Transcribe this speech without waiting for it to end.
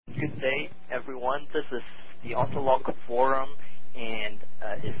Good day, everyone. This is the Ontolog Forum, and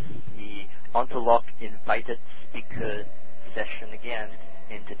it's the Ontolog Invited Speaker session again.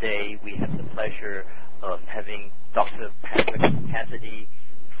 And today we have the pleasure of having Dr. Patrick Cassidy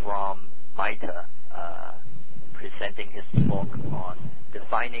from MITRE presenting his talk on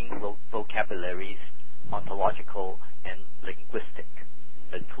defining vocabularies, ontological and linguistic,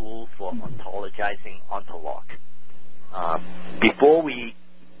 a tool for ontologizing Ontolog. Before we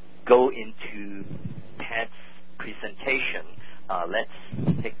go into Pat's presentation, let's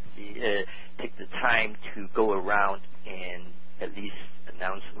take the time to go around and at least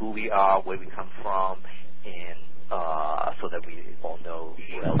announce who we are, where we come from, and so that we all know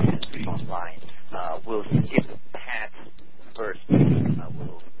who else is online. We'll skip Pat first.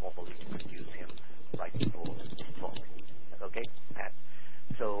 We'll formally introduce him right before his talk. Okay, Pat?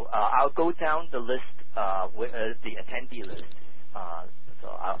 So I'll go down the list, the attendee list. So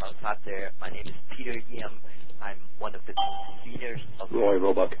I'll start there. My name is Peter Yim. I'm one of the conveners of Roy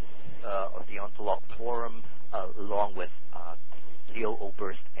Roebuck of the Ontolog Forum, along with Leo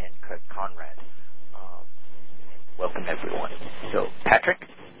Oberst and Kurt Conrad. Welcome, everyone. So, Patrick?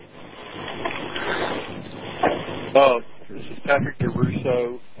 This is Patrick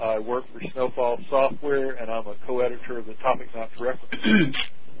DeRusso. I work for Snowfall Software, and I'm a co-editor of the Topic Not to Reference.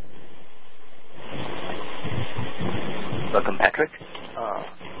 Welcome, Patrick.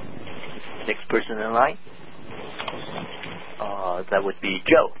 Next person in line? That would be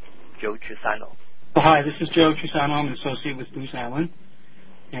Joe Trusano. Hi, this is Joe Trusano. I'm an associate with Booz Allen,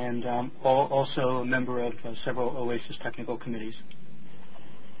 and also a member of several OASIS technical committees.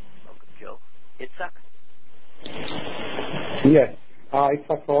 Welcome, Joe. Itzhak? Yes,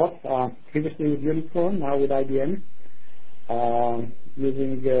 Itzhak Roth, previously with Unicorn, now with IBM,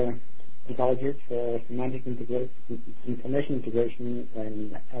 using Ontologies for semantic information integration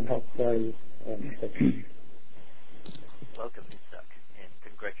and ad hoc queries. Welcome, Itzhak, and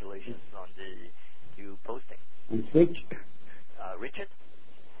congratulations on the new posting. And Switch. Richard?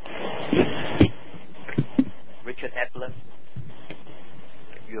 Richard Adler?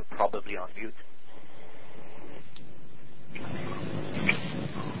 You're probably on mute.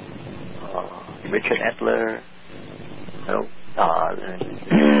 Richard Adler? No.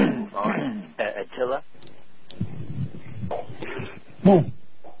 Attila? No,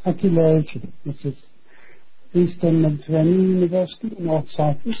 Attila Richard. This is Eastern Mediterranean University, North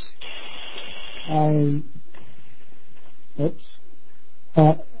Cyprus. I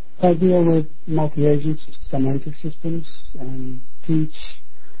deal with multi-agent semantic systems and teach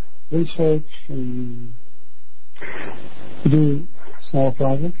research and do small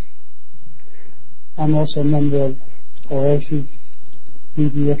projects. I'm also a member of OASIS,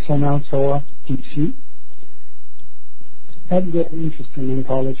 BDXML, SOA, DC. Had great interest in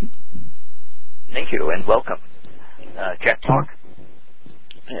ontology. Thank you and welcome. Jack Park.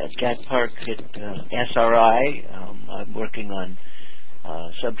 Jack Park at SRI. I'm working on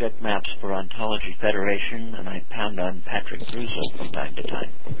subject maps for Ontology Federation, and I pound on Patrick Russo from time to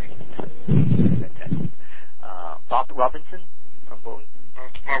time. Fantastic. Bob Robinson from Boeing.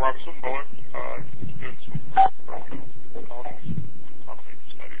 Bob Robinson, Boeing. Doing some ontologies,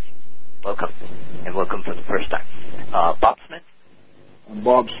 studies. Welcome, and welcome for the first time. Bob Smith. I'm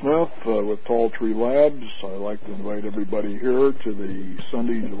Bob Smith with Tall Tree Labs. I'd like to invite everybody here to the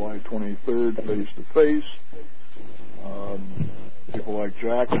Sunday, July 23rd, face-to-face. People like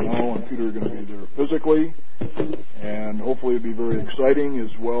Jack and Al and Peter are going to be there physically, and hopefully it'll be very exciting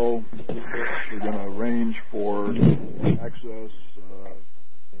as well. We're going to arrange for access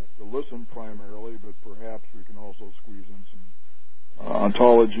to listen primarily, but perhaps we can also squeeze in some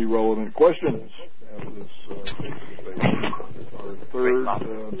ontology-relevant questions at this face-to-face. Our third.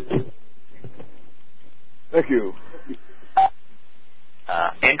 Thank you.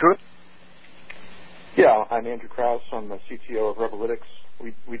 Andrew? Yeah, I'm Andrew Krause. I'm the CTO of Revolytics.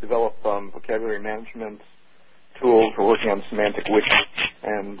 We develop vocabulary management tools. We're working on semantic wiki,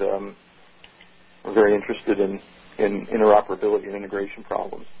 and we're very interested in interoperability and integration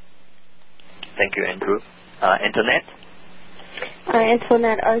problems. Thank you, Andrew. Antoinette?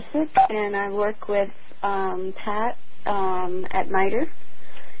 Antoinette Arsic, and I work with Pat at MITRE.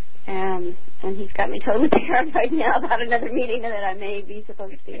 And he's got me totally paranoid right now about another meeting that I may be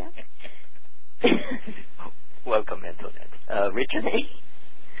supposed to be at. Welcome, Antoinette. Richard?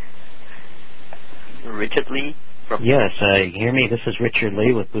 Richard Lee? Yes, you hear me? This is Richard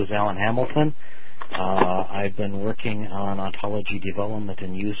Lee with Booz Allen Hamilton. I've been working on ontology development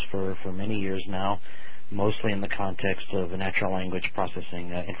and use for many years now, mostly in the context of natural language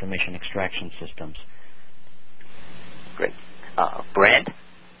processing information extraction systems. Great. Brand?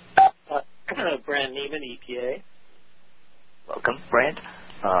 Brand Neiman, EPA. Welcome, Brand.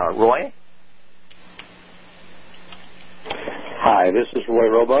 Roy? Hi, this is Roy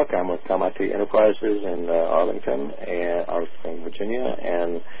Roebuck. I'm with MITRE Enterprises in Arlington, Virginia,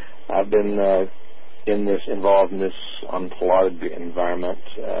 and I've been involved in this Ontolog environment,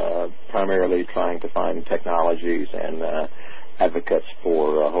 primarily trying to find technologies and advocates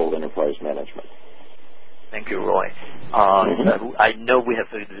for whole enterprise management. Thank you, Roy. I know we have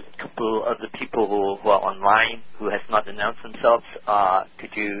a couple other people who are online who has not announced themselves.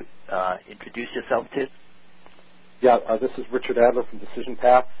 Could you introduce yourself, too? Yeah, this is Richard Adler from Decision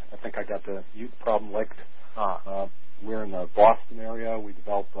Path. I think I got the mute problem licked. We're in the Boston area. We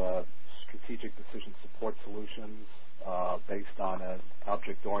develop strategic decision support solutions based on an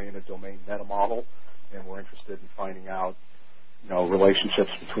object-oriented domain meta model, and we're interested in finding out,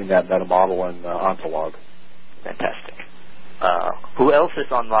 relationships between that meta model and Ontolog. Fantastic. Who else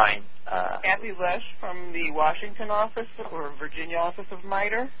is online? Kathy Lesh from the Washington office or Virginia office of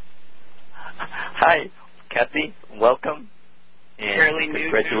MITRE. Hi, Kathy. Welcome. And fairly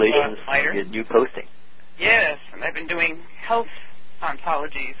congratulations new to MITRE. on your new posting. Yes, and I've been doing health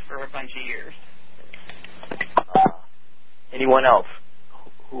ontologies for a bunch of years. Anyone else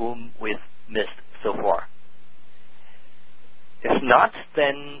whom we've missed so far? If not,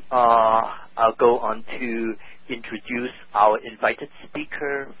 then I'll go on to introduce our invited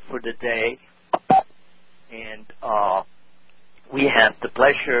speaker for the day. And we have the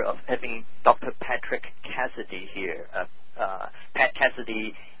pleasure of having Dr. Patrick Cassidy here. Pat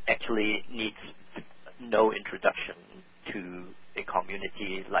Cassidy actually needs no introduction to a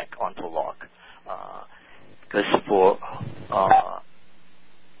community like Ontolog, because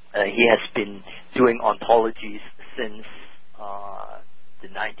he has been doing ontologies since the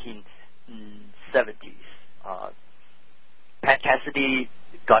 1970s. Pat Cassidy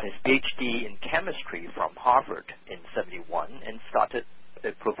got his PhD in chemistry from Harvard in 1971 and started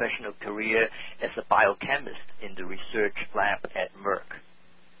a professional career as a biochemist in the research lab at Merck.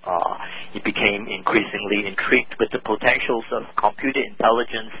 He became increasingly intrigued with the potentials of computer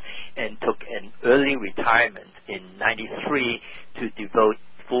intelligence and took an early retirement in 1993 to devote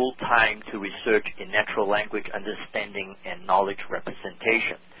full time to research in natural language understanding and knowledge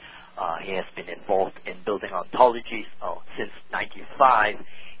representation. He has been involved in building ontologies since 1995,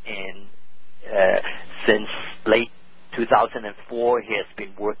 and since late 2004 he has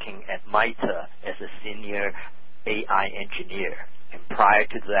been working at MITRE as a senior AI engineer. And prior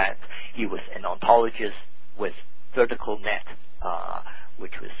to that, he was an ontologist with VerticalNet,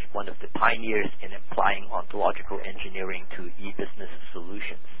 which was one of the pioneers in applying ontological engineering to e-business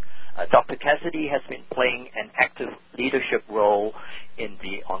solutions. Dr. Cassidy has been playing an active leadership role in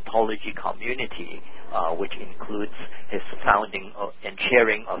the ontology community, which includes his founding and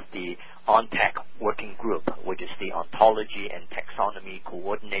chairing of the ONTAC working group, which is the Ontology and Taxonomy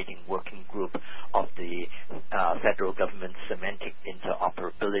Coordinating Working Group of the federal government Semantic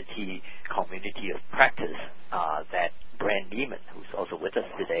Interoperability Community of Practice that Brand Neiman, who's also with us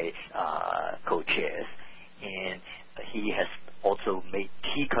today, co-chairs. And he has also made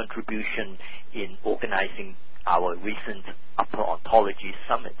key contribution in organizing our recent Upper Ontology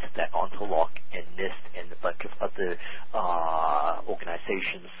Summit that Ontolog and NIST and a bunch of other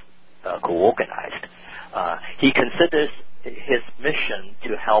organizations co-organized. He considers his mission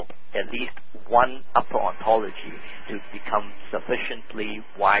to help at least one upper ontology to become sufficiently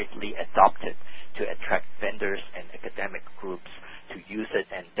widely adopted to attract vendors and academic groups to use it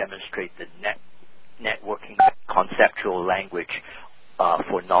and demonstrate the networking conceptual language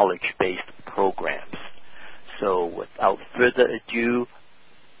for knowledge-based programs. So without further ado,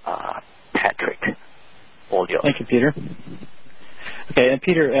 Patrick, all yours. Thank you, Peter. Okay, and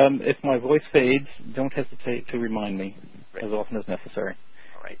Peter, if my voice fades, don't hesitate to remind me as often as necessary.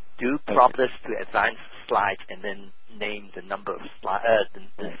 All right. Do prompt us to advance slides and then name the number of the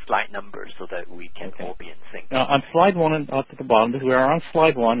slide number so that we can all be in sync. Now, on slide 1 and up at the bottom, we are on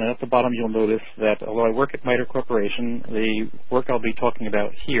slide 1, and at the bottom you'll notice that although I work at MITRE Corporation, the work I'll be talking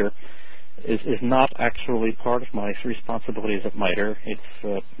about here is not actually part of my responsibilities at MITRE.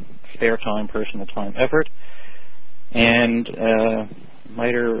 It's spare time, personal time, effort. And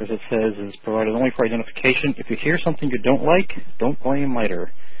MITRE, as it says, is provided only for identification. If you hear something you don't like, don't blame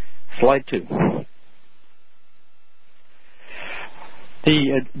MITRE. Slide 2.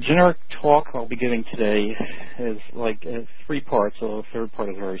 The generic talk I'll be giving today is like 3 parts, so the third part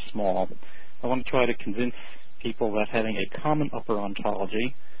is very small. I want to try to convince people that having a common upper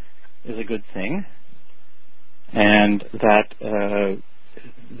ontology is a good thing, and that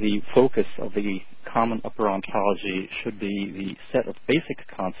the focus of the common upper ontology should be the set of basic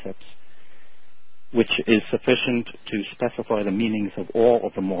concepts which is sufficient to specify the meanings of all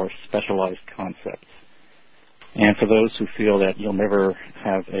of the more specialized concepts. And for those who feel that you'll never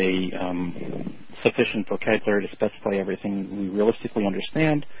have a sufficient vocabulary to specify everything we realistically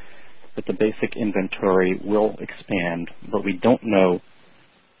understand, that the basic inventory will expand, but we don't know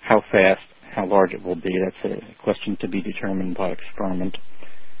how fast, how large it will be. That's a question to be determined by experiment.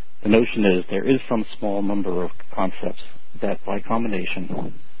 The notion is there is some small number of concepts that by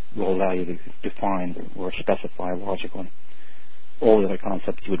combination will allow you to define or specify logically all the other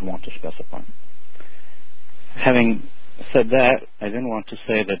concepts you would want to specify. Having said that, I then want to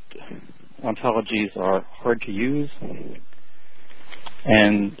say that ontologies are hard to use,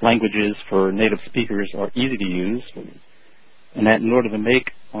 and languages for native speakers are easy to use, and that in order to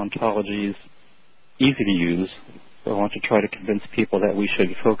make ontologies easy to use, I want to try to convince people that we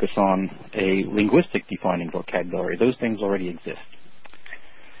should focus on a linguistic defining vocabulary. Those things already exist.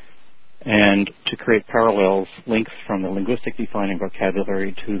 And to create parallels, links from the linguistic defining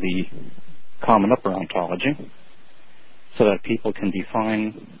vocabulary to the common upper ontology, so that people can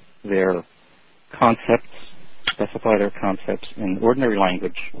define their concepts, specify their concepts in ordinary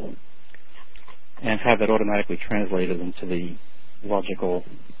language, and have that automatically translated into the logical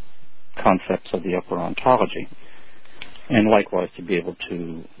concepts of the upper ontology, and likewise to be able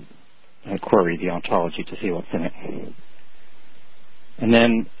to query the ontology to see what's in it. And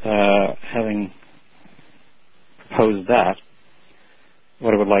then, having proposed that,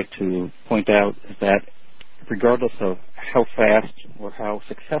 what I would like to point out is that regardless of how fast or how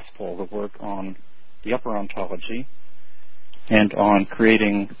successful the work on the upper ontology and on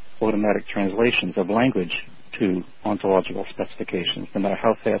creating automatic translations of language to ontological specifications, no matter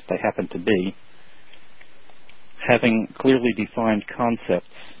how fast they happen to be, having clearly defined concepts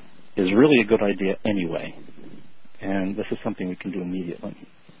is really a good idea anyway. And this is something we can do immediately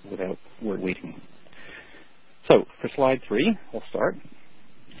without waiting. So, for slide 3, we'll start.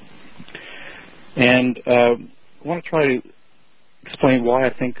 And I want to try to explain why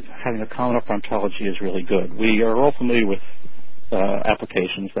I think having a common upper ontology is really good. We are all familiar with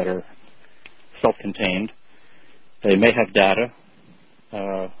applications that are self-contained. They may have data.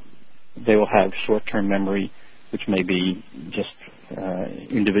 They will have short-term memory, which may be just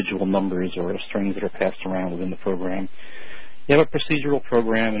individual numbers or strings that are passed around within the program. You have a procedural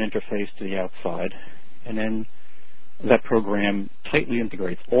program and interface to the outside, and then that program tightly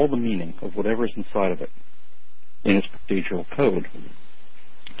integrates all the meaning of whatever is inside of it in its procedural code.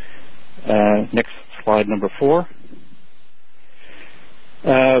 Next slide, number 4.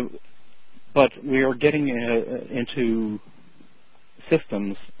 But we are getting into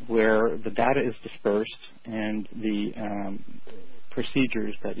systems where the data is dispersed and the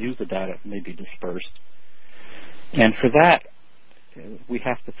procedures that use the data may be dispersed. And for that, we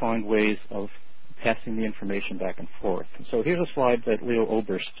have to find ways of passing the information back and forth. So here's a slide that Leo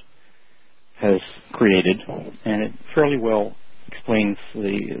Oberst has created, and it fairly well explains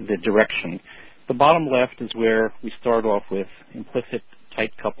the direction. The bottom left is where we start off with implicit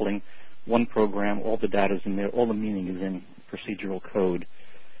tight coupling, one program, all the data is in there, all the meaning is in procedural code.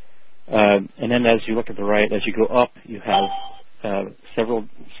 And then as you look at the right, as you go up, you have several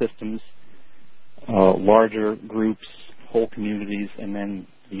systems, larger groups, whole communities, and then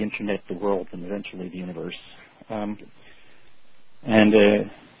the internet, the world, and eventually the universe. And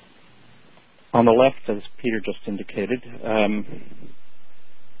on the left, as Peter just indicated,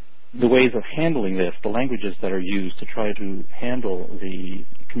 the ways of handling this, the languages that are used to try to handle the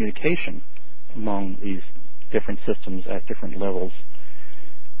communication among these different systems at different levels.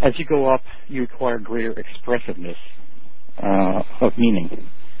 As you go up, you require greater expressiveness of meaning.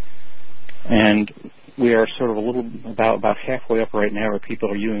 And we are sort of about halfway up right now where people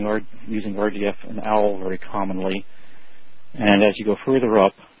are using RDF and OWL very commonly. And as you go further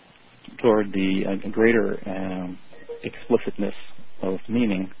up toward the greater explicitness of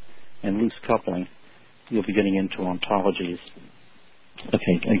meaning and loose coupling, you'll be getting into ontologies.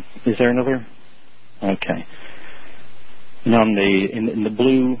 Okay, is there another? Okay. Now in the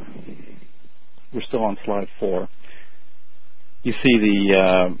blue, we're still on slide 4. You see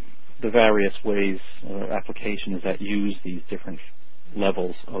the various ways or applications that use these different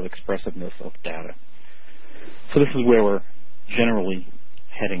levels of expressiveness of data. So this is where we're generally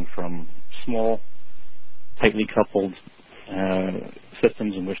heading from small, tightly coupled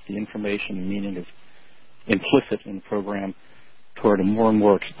systems in which the information and meaning is implicit in the program toward a more and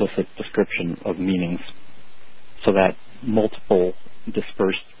more explicit description of meanings so that multiple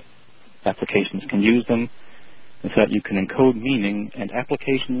dispersed applications can use them, and so that you can encode meaning and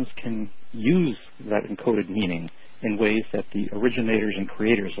applications can use that encoded meaning in ways that the originators and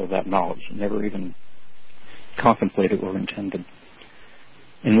creators of that knowledge never even contemplated or intended.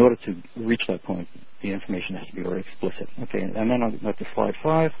 In order to reach that point, the information has to be very explicit. Okay, and then I'll go to slide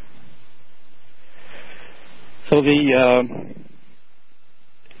 5. So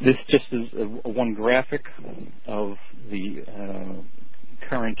this just is one graphic of the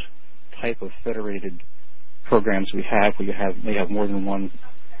current type of federated programs we have, where you may have more than one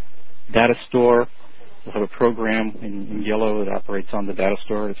data store. We'll have a program in yellow that operates on the data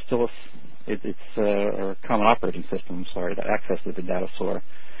store. It's still a common operating system, that accesses the data store.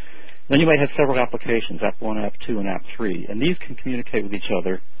 Then you might have several applications, App 1, App 2, and App 3, and these can communicate with each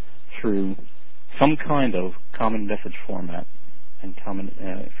other through some kind of common message format and common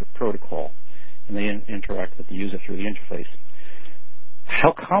protocol, and they interact with the user through the interface.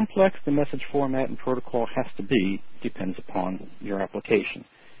 How complex the message format and protocol has to be depends upon your application.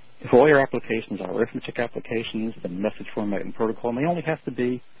 If all your applications are arithmetic applications, the message format and protocol may only have to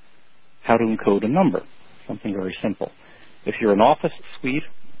be how to encode a number, something very simple. If you're an Office suite,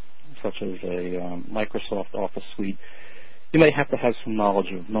 such as a Microsoft Office suite, you may have to have some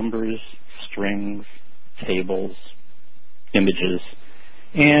knowledge of numbers, strings, tables, images,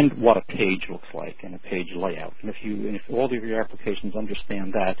 and what a page looks like and a page layout. And if all of your applications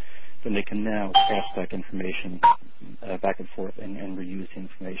understand that, then they can now pass back information back and forth and reuse the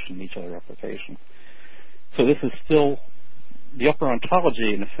information in each other application. So this is still the upper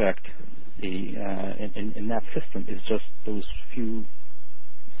ontology, in effect. In that system is just those few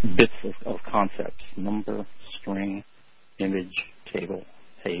bits of concepts: number, string, image, table,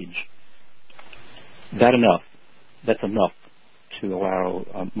 page. That's enough to allow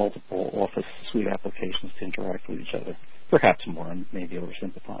multiple Office suite applications to interact with each other. Perhaps more, and maybe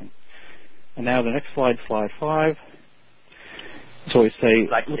oversimplifying. And now the next slide, slide 5. So we say,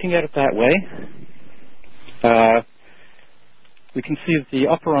 looking at it that way, we can see that the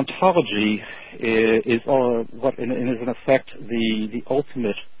upper ontology is in effect the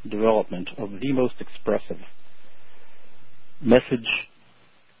ultimate development of the most expressive message,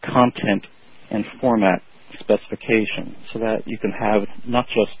 content, and format specification, so that you can have not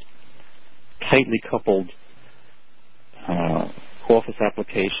just tightly coupled Office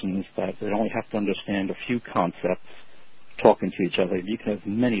applications that only have to understand a few concepts talking to each other. You can have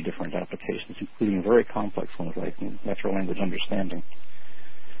many different applications, including very complex ones like natural language understanding,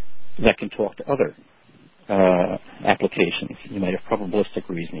 that can talk to other applications. You may have probabilistic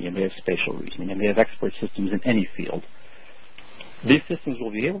reasoning, you may have spatial reasoning, you may have expert systems in any field. These systems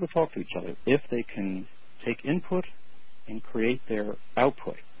will be able to talk to each other if they can take input and create their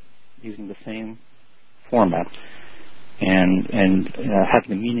output using the same format and have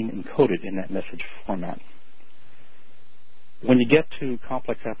the meaning encoded in that message format. When you get to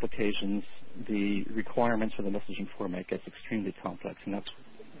complex applications, the requirements for the messaging format gets extremely complex, and that's,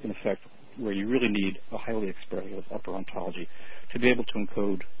 in effect, where you really need a highly expressive upper ontology to be able to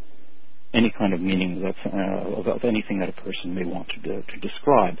encode any kind of meaning of anything that a person may want to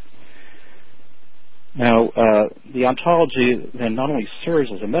describe. Now, the ontology then not only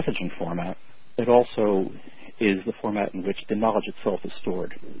serves as a messaging format, it also is the format in which the knowledge itself is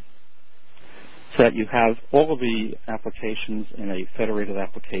stored. So that you have all of the applications in a federated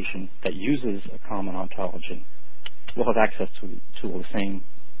application that uses a common ontology will have access to the same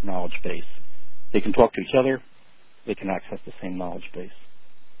knowledge base. They can talk to each other. They can access the same knowledge base.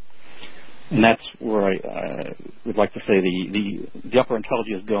 And that's where I would like to say the upper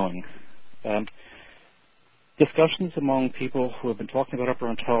ontology is going. Discussions among people who have been talking about upper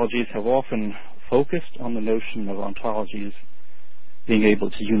ontologies have often focused on the notion of ontologies being able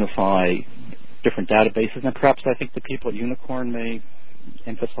to unify different databases, and perhaps I think the people at Unicorn may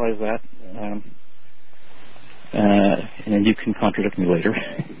emphasize that, and you can contradict me later.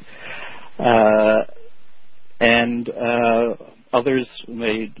 And others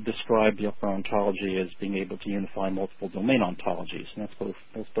may describe the upper ontology as being able to unify multiple domain ontologies, and that's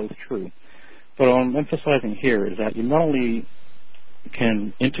both true. But what I'm emphasizing here is that you not only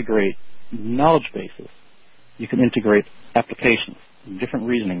can integrate knowledge bases, you can integrate applications, different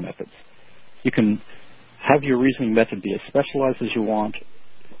reasoning methods. You can have your reasoning method be as specialized as you want,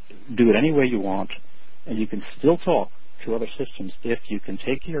 do it any way you want, and you can still talk to other systems if you can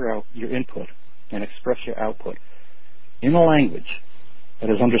take your input and express your output in a language that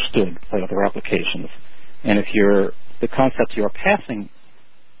is understood by other applications. And if the concepts you are passing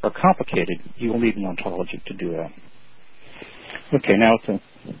are complicated, you will need an ontology to do that. Okay, now to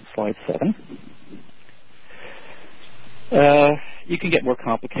slide 7. You can get more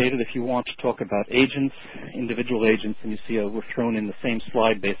complicated if you want to talk about agents, individual agents, and you see we're thrown in the same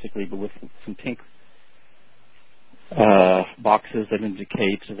slide basically, but with some pink boxes that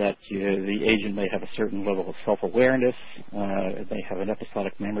indicate that the agent may have a certain level of self-awareness. It may have an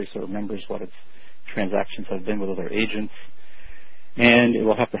episodic memory, so it remembers what its transactions have been with other agents. And it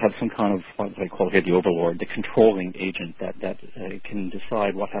will have to have some kind of what I call here the overlord, the controlling agent that can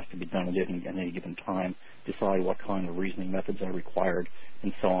decide what has to be done at any given time, decide what kind of reasoning methods are required,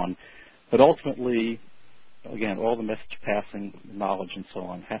 and so on. But ultimately, again, all the message passing, knowledge, and so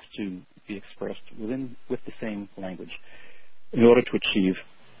on has to be expressed with the same language in order to achieve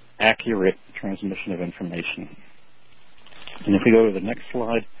accurate transmission of information. And if we go to the next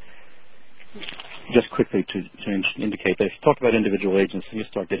slide, just quickly to indicate that if you talk about individual agents, you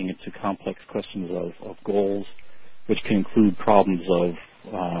start getting into complex questions of goals, which can include problems of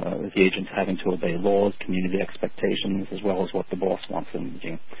the agents having to obey laws, community expectations, as well as what the boss wants them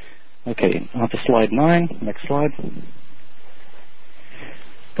to do. Okay, on to slide 9. Next slide.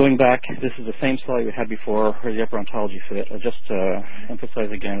 Going back, this is the same slide we had before, where the upper ontology fit. I'll just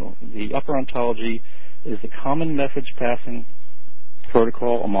emphasize again, the upper ontology is the common message passing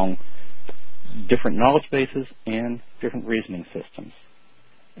protocol among different knowledge bases and different reasoning systems.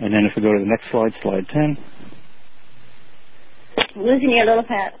 And then if we go to the next slide, slide 10. Losing you a little,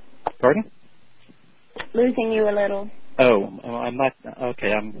 Pat. Pardon? Losing you a little. Oh, I'm not.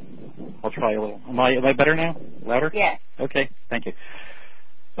 Okay, I'll try a little. Am I better now? Louder? Yeah. Okay, thank you.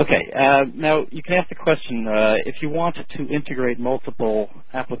 Okay, now you can ask the question, if you want to integrate multiple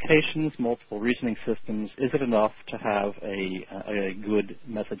applications, multiple reasoning systems, is it enough to have a good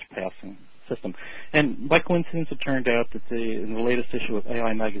message passing system? And by coincidence, it turned out that in the latest issue of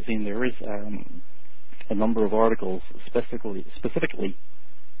AI Magazine, there is a number of articles specifically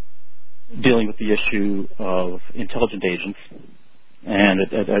dealing with the issue of intelligent agents and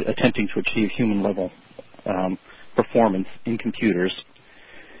attempting to achieve human-level performance in computers.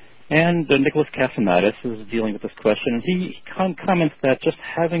 And Nicholas Cassidy is dealing with this question, and he comments that just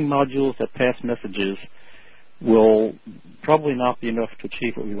having modules that pass messages will probably not be enough to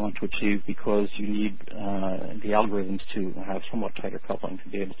achieve what we want to achieve, because you need the algorithms to have somewhat tighter coupling to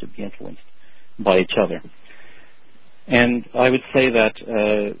be able to be influenced by each other. And I would say that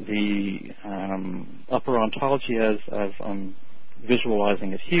the upper ontology, as I'm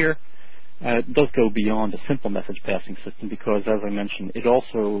visualizing it here, does go beyond a simple message passing system, because, as I mentioned, it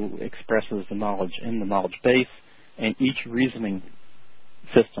also expresses the knowledge in the knowledge base, and each reasoning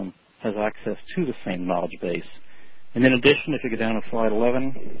system has access to the same knowledge base. And in addition, if you go down to slide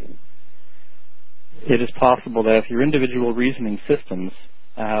 11, it is possible that if your individual reasoning systems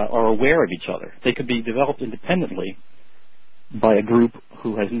are aware of each other, they could be developed independently by a group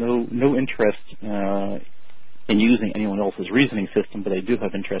who has no interest in using anyone else's reasoning system, but they do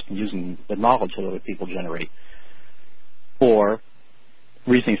have interest in using the knowledge that other people generate. Or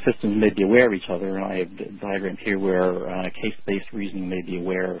reasoning systems may be aware of each other, and I have a diagram here where case-based reasoning may be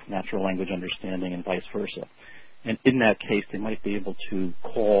aware of natural language understanding and vice versa. And in that case, they might be able to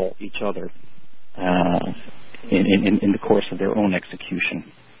call each other in the course of their own execution.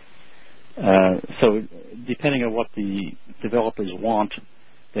 So depending on what the developers want,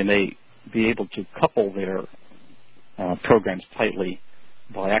 they may be able to couple their programs tightly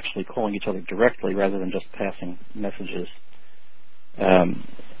by actually calling each other directly rather than just passing messages.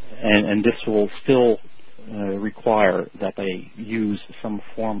 And this will still require that they use some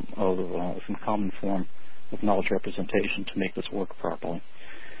form of, some common form of knowledge representation to make this work properly.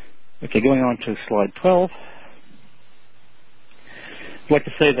 Okay, going on to slide 12. I'd like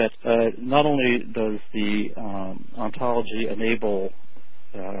to say that not only does the ontology enable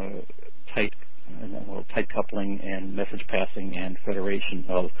tight coupling and message passing and federation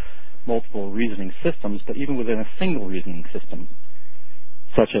of multiple reasoning systems, but even within a single reasoning system,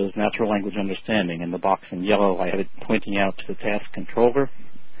 such as natural language understanding. In the box in yellow, I have it pointing out to the task controller.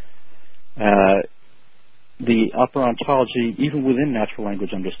 The upper ontology, even within natural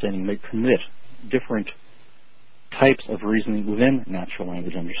language understanding, may permit different types of reasoning within natural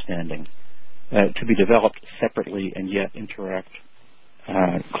language understanding to be developed separately and yet interact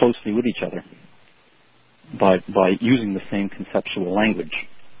closely with each other by using the same conceptual language,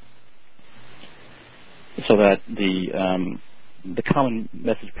 so that the common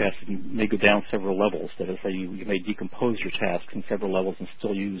message passing may go down several levels. That is, you may decompose your tasks in several levels and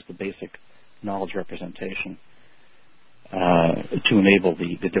still use the basic knowledge representation to enable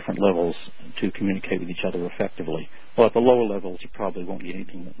the different levels to communicate with each other effectively. Well, at the lower levels, you probably won't need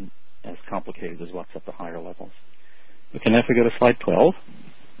anything as complicated as what's at the higher levels. Okay, now if we go to slide 12.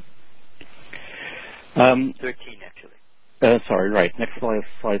 13, actually. Sorry, right. Next slide is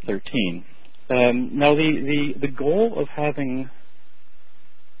slide 13. Now, the goal of having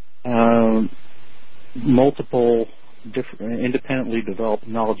multiple independently developed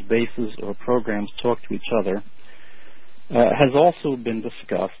knowledge bases or programs talk to each other has also been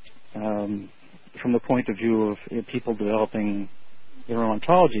discussed from the point of view of people developing their own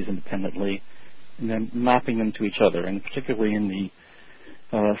ontologies independently and then mapping them to each other, and particularly in the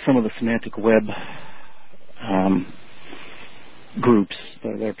some of the semantic web groups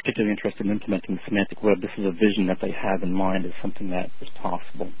that are particularly interested in implementing the semantic web. This is a vision that they have in mind as something that is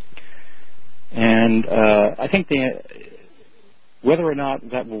possible. And I think whether or not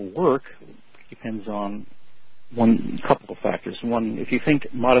that will work depends on one couple of factors. One, if you think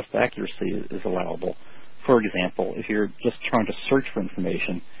modest accuracy is allowable. For example, if you're just trying to search for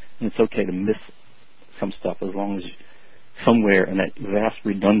information, and it's okay to miss some stuff as long as somewhere in that vast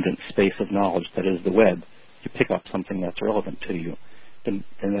redundant space of knowledge that is the web, you pick up something that's relevant to you, then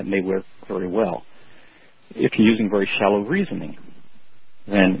that may work very well. If you're using very shallow reasoning,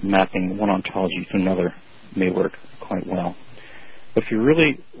 then mapping one ontology to another may work quite well. But if you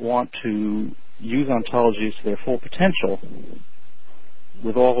really want to use ontologies to their full potential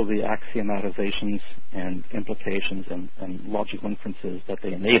with all of the axiomatizations and implications and logical inferences that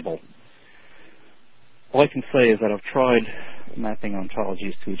they enable, all I can say is that I've tried mapping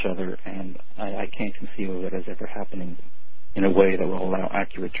ontologies to each other, and I can't conceive of it as ever happening in a way that will allow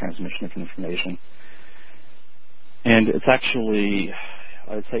accurate transmission of information. And it's actually,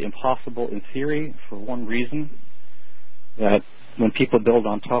 I would say, impossible in theory for one reason, that when people build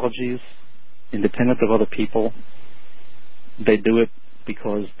ontologies independent of other people, they do it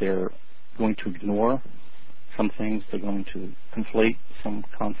because they're going to ignore some things, they're going to conflate some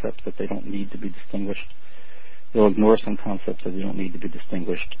concepts that they don't need to be distinguished. They'll ignore some concepts that they don't need to be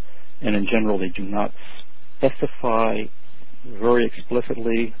distinguished. And in general, they do not specify very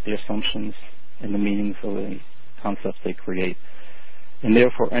explicitly the assumptions and the meanings of the concepts they create. And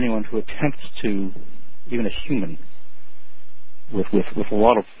therefore, anyone who attempts to, even a human, with a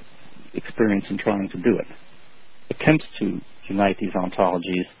lot of experience in trying to do it, attempts to unite these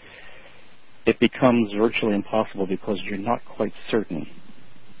ontologies, it becomes virtually impossible because you're not quite certain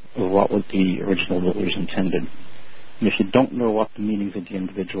of what the original builders intended. And if you don't know what the meanings of the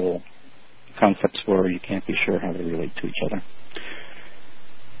individual concepts were, you can't be sure how they relate to each other.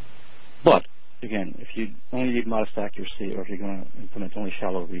 But, again, if you only need modest accuracy, or if you're going to implement only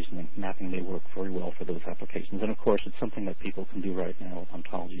shallow reasoning, mapping may work very well for those applications. And, of course, it's something that people can do right now with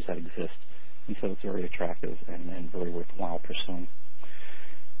ontologies that exist. And so it's very attractive and very worthwhile pursuing.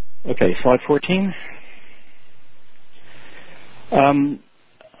 Okay, slide 14.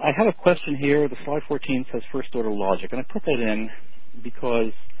 I have a question here. The slide 14 says first-order logic. And I put that in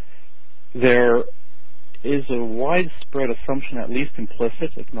because there is a widespread assumption, at least implicit,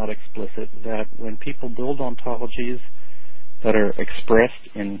 if not explicit, that when people build ontologies that are expressed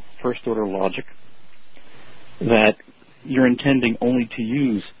in first-order logic, that you're intending only to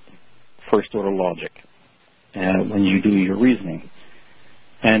use first-order logic when you do your reasoning.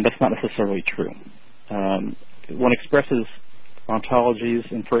 And that's not necessarily true. One expresses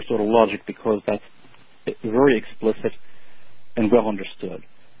ontologies in first-order logic because that's very explicit and well understood.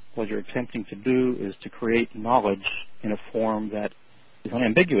 What you're attempting to do is to create knowledge in a form that is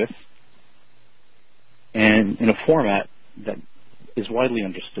unambiguous and in a format that is widely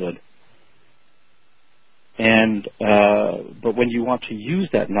understood. And but when you want to use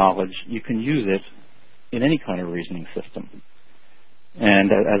that knowledge, you can use it in any kind of reasoning system.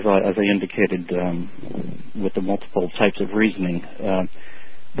 And as I indicated with the multiple types of reasoning,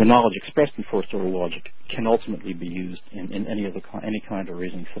 the knowledge expressed in first-order logic can ultimately be used in any kind of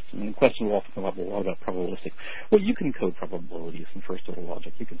reasoning system. And the question will often come up, well, what about probabilistic? Well, you can code probabilities in first-order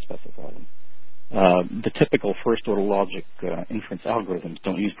logic. You can specify them. The typical first-order logic inference algorithms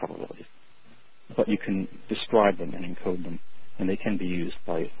don't use probabilities, but you can describe them and encode them, and they can be used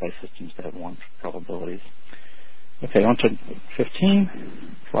by systems that want probabilities. Okay, on to 15,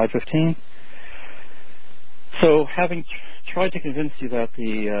 slide 15. So having tried to convince you that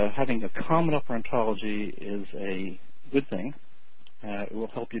having a common upper ontology is a good thing, it will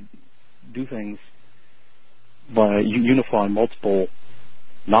help you do things by unifying multiple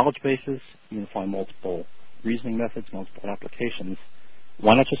knowledge bases, unifying multiple reasoning methods, multiple applications.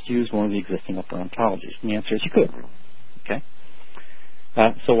 Why not just use one of the existing upper ontologies? And the answer is you could. Okay.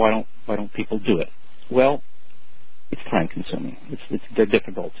 So why don't people do it? Well, it's time consuming. They're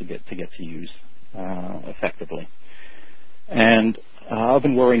difficult to get to use effectively. And I've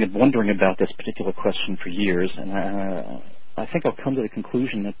been worrying and wondering about this particular question for years, and I think I've come to the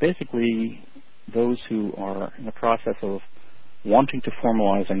conclusion that basically those who are in the process of wanting to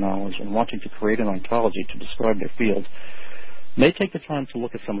formalize their knowledge and wanting to create an ontology to describe their field may take the time to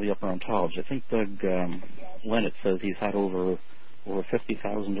look at some of the upper ontology. I think Doug Lennett says he's had over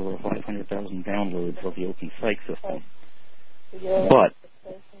 50,000 or 500,000 downloads of the open psych system. But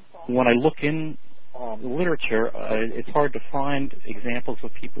when I look in the literature, it's hard to find examples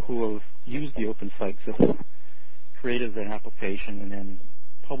of people who have used the open psych system, created an application, and then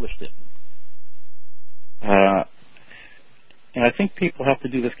published it. And I think people have to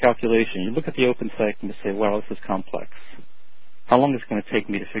do this calculation. You look at the open psych and you say, wow, this is complex. How long is it going to take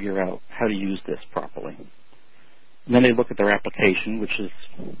me to figure out how to use this properly? And then they look at their application, which is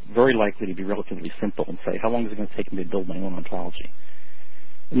very likely to be relatively simple, and say, how long is it going to take me to build my own ontology?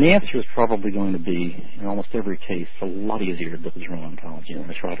 And the answer is probably going to be, in almost every case, a lot easier to build your own ontology than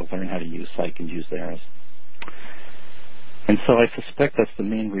to try to learn how to use psych and use theirs. And so I suspect that's the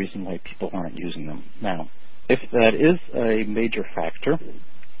main reason why people aren't using them. Now, if that is a major factor,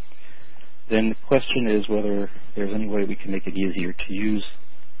 then the question is whether there's any way we can make it easier to use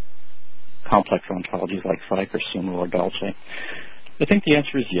complex ontologies like psych or sumo or dolce. I think the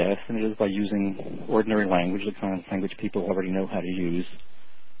answer is yes, and it is by using ordinary language, the kind of language people already know how to use,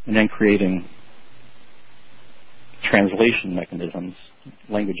 and then creating translation mechanisms,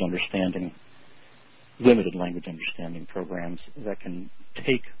 language understanding, limited language understanding programs that can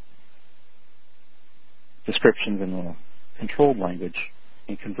take descriptions in a controlled language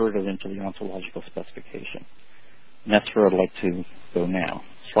and convert it into the ontological specification. And that's where I'd like to go now.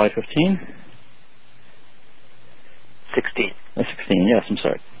 Slide 15? 16. 16, yes, I'm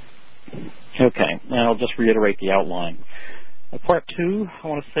sorry. Okay, now I'll just reiterate the outline. Part 2, I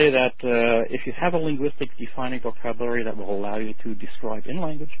want to say that if you have a linguistic defining vocabulary that will allow you to describe in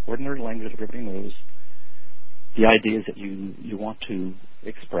language, ordinary language that everybody knows, the ideas that you want to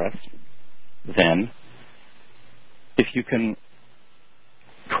express, then if you can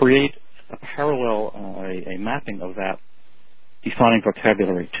create a parallel, a mapping of that defining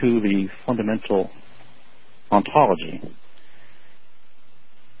vocabulary to the fundamental ontology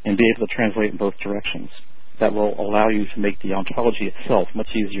and be able to translate in both directions, that will allow you to make the ontology itself much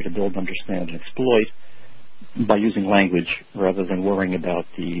easier to build, understand, and exploit by using language rather than worrying about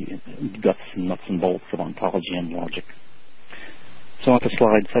the guts and nuts and bolts of ontology and logic. So on to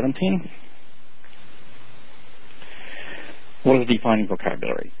slide 17. What is defining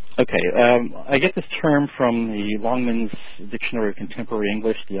vocabulary? Okay, I get this term from the Longman's Dictionary of Contemporary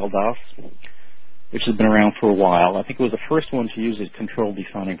English, the LDAS, which has been around for a while. I think it was the first one to use a controlled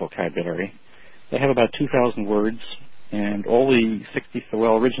defining vocabulary. They have about 2,000 words, and all the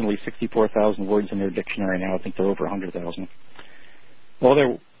originally 64,000 words in their dictionary now, I think they're over 100,000. All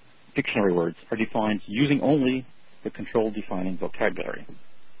their dictionary words are defined using only the controlled defining vocabulary.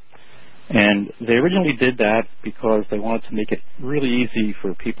 And they originally did that because they wanted to make it really easy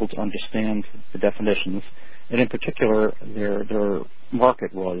for people to understand the definitions, and in particular, their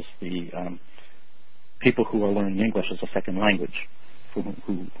market was the people who are learning English as a second language,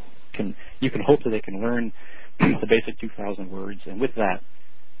 you can hope that they can learn the basic 2,000 words, and with that,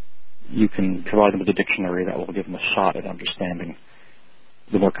 you can provide them with a dictionary that will give them a shot at understanding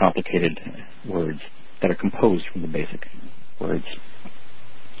the more complicated words that are composed from the basic words.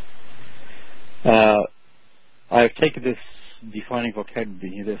 I've taken this defining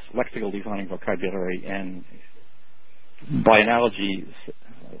vocabulary, this lexical defining vocabulary, and by analogy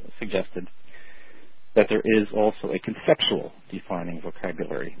suggested that there is also a conceptual defining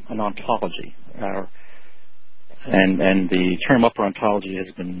vocabulary, an ontology. And the term upper ontology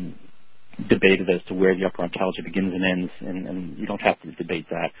has been debated as to where the upper ontology begins and ends, and you don't have to debate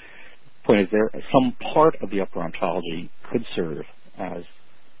that. The point is some part of the upper ontology could serve as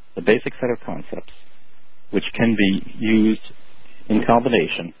the basic set of concepts which can be used in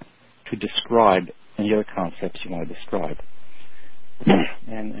combination to describe any other concepts you want to describe.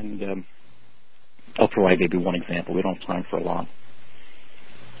 and I'll provide maybe one example. We don't have time for a lot.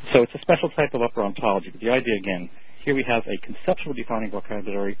 So it's a special type of upper ontology. But the idea, again, here we have a conceptual defining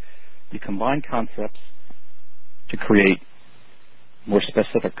vocabulary. We combine concepts to create more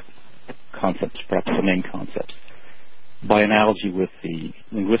specific concepts, perhaps domain concepts. By analogy with the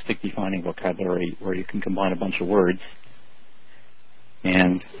linguistic defining vocabulary, where you can combine a bunch of words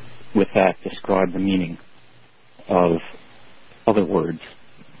and with that describe the meaning of other words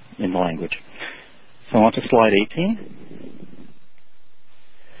in the language. So on to slide 18.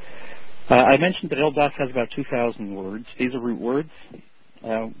 I mentioned that LDAS has about 2,000 words. These are root words.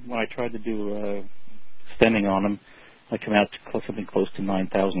 When I tried to do stemming on them, I come out to something close to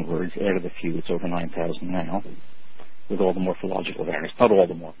 9,000 words. Added a few, it's over 9,000 now, with all the morphological variants. Not all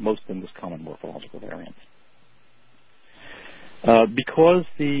the most of the most common morphological variants. Because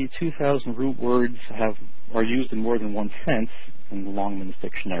the 2,000 root words have are used in more than one sense in the Longman's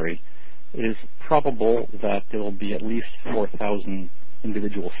dictionary, it is probable that there will be at least 4,000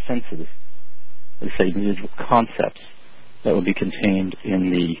 individual senses, let's say individual concepts, that will be contained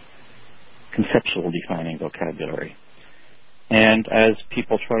in the conceptual defining vocabulary. And as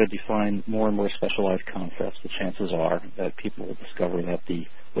people try to define more and more specialized concepts, the chances are that people will discover that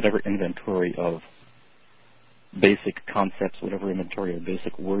whatever inventory of basic concepts, whatever inventory of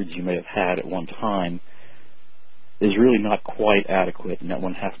basic words you may have had at one time is really not quite adequate, and that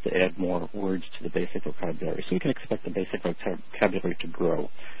one has to add more words to the basic vocabulary. So we can expect the basic vocabulary to grow.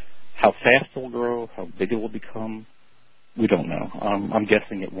 How fast it will grow, how big it will become, we don't know. I'm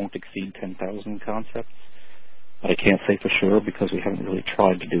guessing it won't exceed 10,000 concepts. I can't say for sure because we haven't really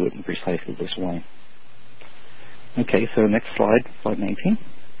tried to do it in precisely this way. Okay, so next slide, slide 19.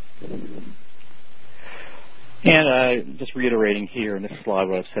 And just reiterating here in this slide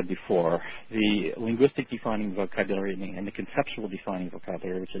what I've said before, the linguistic defining vocabulary and the conceptual defining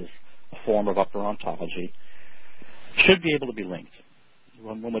vocabulary, which is a form of upper ontology, should be able to be linked.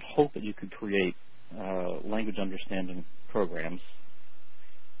 One would hope that you could create language understanding programs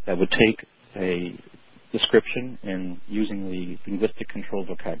that would take a description in using the linguistic controlled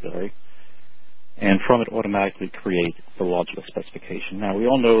vocabulary and from it automatically create the logical specification. Now, we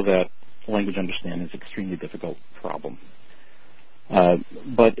all know that language understanding is an extremely difficult problem.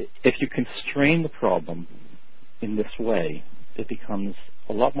 But if you constrain the problem in this way, it becomes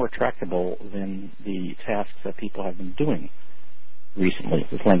a lot more tractable than the tasks that people have been doing recently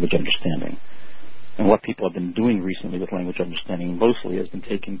with language understanding. And what people have been doing recently with language understanding mostly has been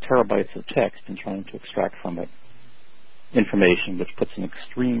taking terabytes of text and trying to extract from it information which puts an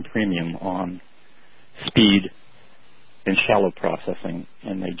extreme premium on speed and shallow processing,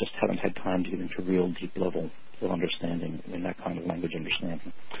 and they just haven't had time to get into real deep level of understanding in that kind of language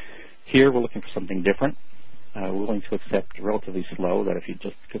understanding. Here we're looking for something different. We're willing to accept relatively slow, that if you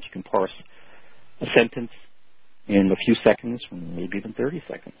can parse a sentence in a few seconds, maybe even 30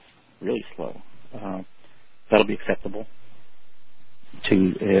 seconds, really slow. That'll be acceptable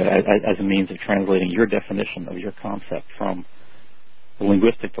as a means of translating your definition of your concept from the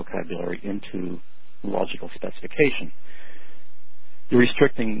linguistic vocabulary into logical specification. You're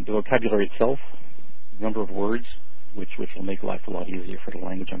restricting the vocabulary itself, number of words, which will make life a lot easier for the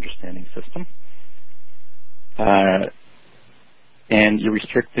language understanding system. And you're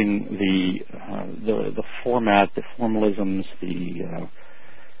restricting the format, the formalisms, the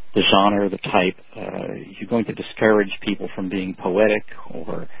genre, the type. You're going to discourage people from being poetic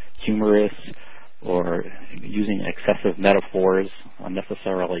or humorous or using excessive metaphors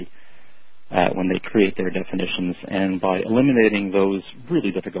unnecessarily when they create their definitions. And by eliminating those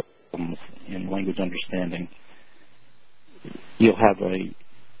really difficult problems in language understanding, you'll have a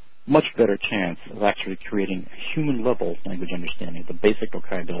much better chance of actually creating human-level language understanding, the basic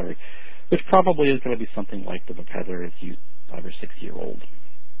vocabulary, which probably is going to be something like the vocabulary that's used 5 or 6-year-old.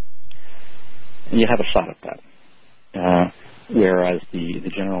 And you have a shot at that, whereas the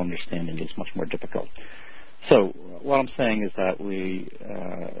general understanding is much more difficult. So what I'm saying is that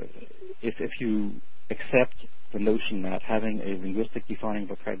if you accept the notion that having a linguistic defining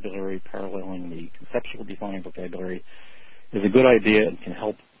vocabulary paralleling the conceptual defining vocabulary is a good idea and can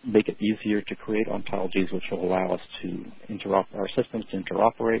help make it easier to create ontologies which will allow us to our systems to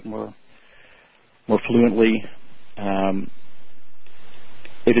interoperate more fluently,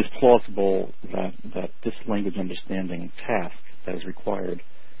 it is plausible that this language understanding task that is required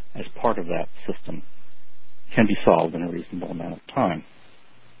as part of that system can be solved in a reasonable amount of time.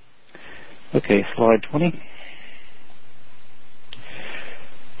 Okay, slide 20.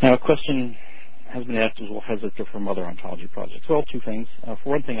 Now, a question has been asked as well, has it from other ontology projects? Well, two things. For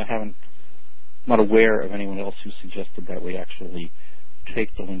one thing, I'm not aware of anyone else who suggested that we actually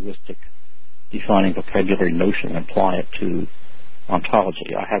take the linguistic defining vocabulary notion and apply it to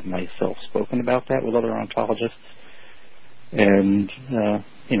ontology. I have myself spoken about that with other ontologists, and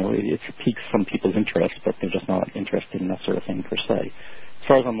it piques some people's interest, but they're just not interested in that sort of thing per se. As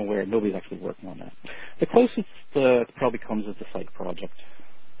far as I'm aware, nobody's actually working on that. The closest probably comes is the Psych project,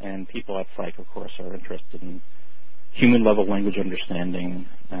 and people at Psych, of course, are interested in human-level language understanding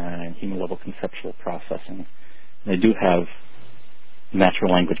and human-level conceptual processing. They do have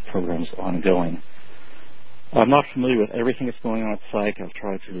natural language programs ongoing. I'm not familiar with everything that's going on at Psych. I've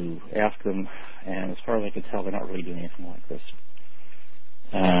tried to ask them, and as far as I can tell, they're not really doing anything like this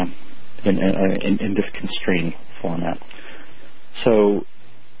in this constrained format. So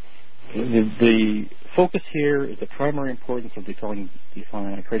the focus here is the primary importance of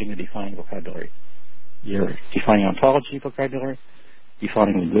creating a defining vocabulary. You're defining ontology vocabulary,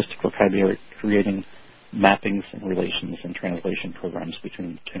 defining linguistic vocabulary, creating mappings and relations and translation programs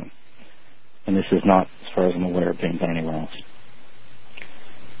between the two. And this is not, as far as I'm aware, being done anywhere else.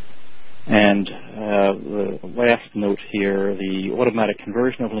 And the last note here, the automatic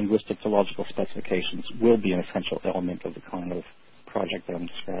conversion of linguistic to logical specifications will be an essential element of the kind of project that I'm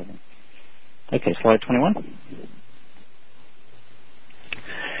describing. Okay, slide 21.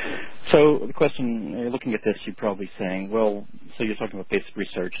 So the question, looking at this, you're probably saying, well, so you're talking about basic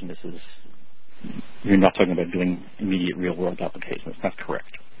research, and you're not talking about doing immediate real-world applications. That's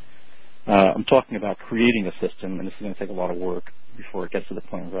correct. I'm talking about creating a system, and this is going to take a lot of work before it gets to the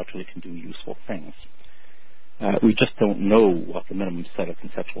point where we actually can do useful things. We just don't know what the minimum set of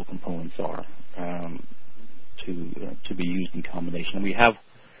conceptual components are to be used in combination. And we have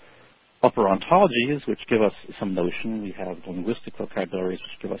upper ontologies, which give us some notion. We have linguistic vocabularies,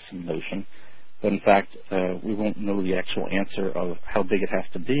 which give us some notion. But in fact, we won't know the actual answer of how big it has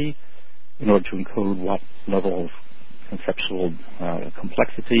to be in order to encode what level of conceptual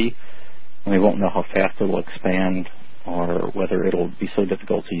complexity. And we won't know how fast it will expand or whether it will be so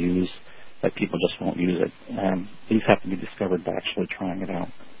difficult to use that people just won't use it. These have to be discovered by actually trying it out.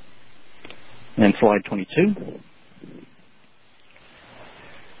 And slide 22.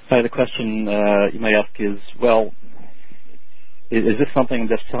 The question you might ask is, well, is this something I'm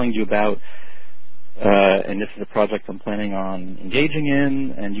just telling you about and this is a project I'm planning on engaging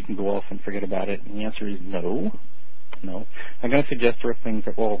in and you can go off and forget about it? And the answer is no. No. I'm going to suggest there are things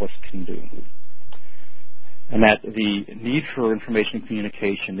that all of us can do. And that the need for information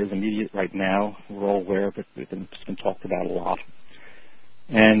communication is immediate right now. We're all aware of it. It's been talked about a lot.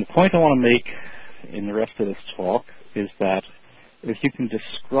 And the point I want to make in the rest of this talk is that if you can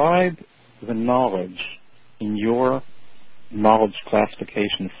describe the knowledge in your knowledge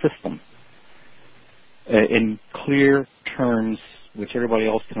classification system in clear terms which everybody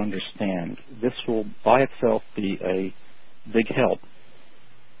else can understand, this will by itself be a big help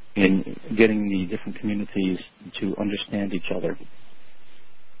in getting the different communities to understand each other.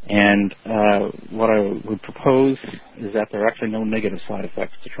 And what I would propose is that there are actually no negative side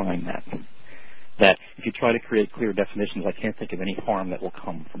effects to trying that. That if you try to create clear definitions, I can't think of any harm that will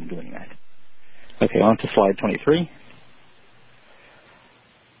come from doing that. Okay, on to slide 23.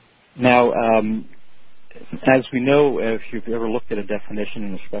 Now, as we know, if you've ever looked at a definition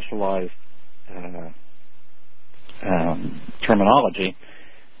in a specialized terminology,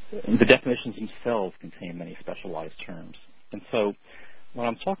 the definitions themselves contain many specialized terms. And so when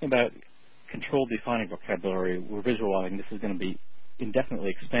I'm talking about controlled defining vocabulary, we're visualizing this is going to be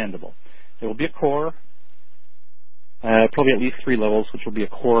indefinitely expandable. There will be a core, probably at least 3 levels, which will be a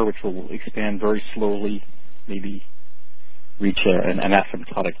core which will expand very slowly, maybe reach an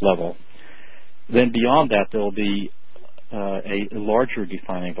asymptotic level. Then beyond that, there will be a larger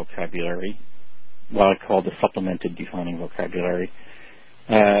defining vocabulary, what I call the supplemented defining vocabulary.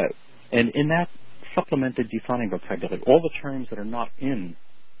 And in that supplemented defining vocabulary, all the terms that are not in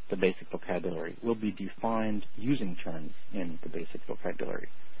the basic vocabulary will be defined using terms in the basic vocabulary.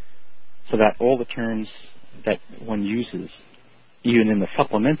 So that all the terms that one uses, even in the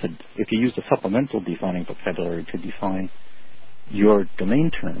supplemented, if you use the supplemental defining vocabulary to define your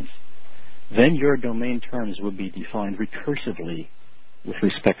domain terms, then your domain terms will be defined recursively with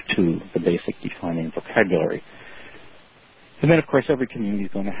respect to the basic defining vocabulary. And then, of course, every community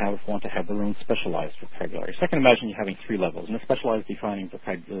is going to want to have their own specialized vocabulary. So I can imagine you having 3 levels. And the specialized defining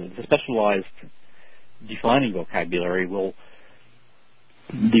vocabulary will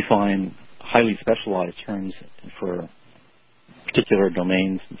define highly specialized terms for particular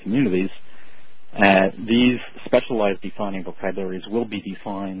domains and communities. These specialized defining vocabularies will be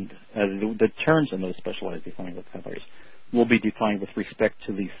defined, the terms in those specialized defining vocabularies will be defined with respect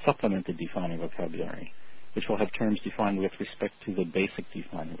to the supplemented defining vocabulary, which will have terms defined with respect to the basic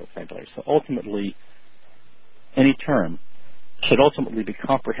defining vocabulary. So ultimately, any term should ultimately be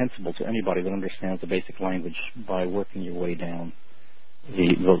comprehensible to anybody that understands the basic language by working your way down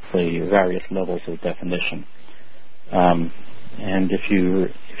the various levels of definition. And if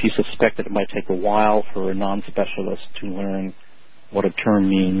you suspect that it might take a while for a non-specialist to learn what a term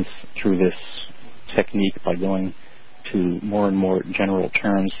means through this technique by going to more and more general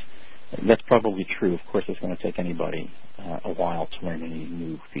terms, that's probably true. Of course, it's going to take anybody a while to learn any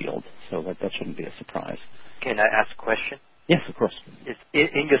new field, so that shouldn't be a surprise. Can I ask a question? Yes, of course.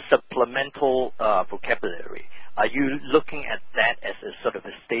 In your supplemental vocabulary, are you looking at that as a sort of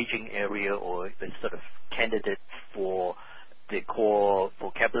a staging area or a sort of candidate for the core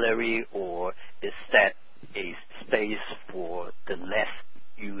vocabulary, or is that a space for the less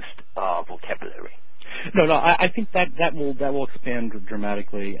used vocabulary? No. I think that will expand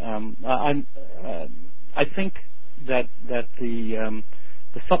dramatically. I think that the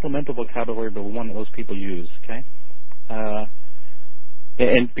supplemental vocabulary will be one that most people use. Okay.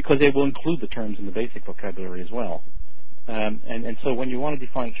 And because they will include the terms in the basic vocabulary as well. And so when you want to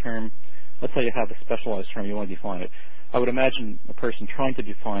define a term, let's say you have a specialized term, you want to define it. I would imagine a person trying to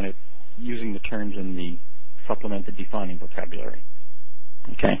define it using the terms in the supplemented defining vocabulary.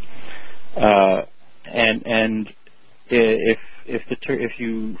 Okay. And if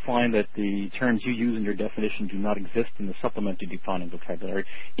you find that the terms you use in your definition do not exist in the supplemented defining vocabulary,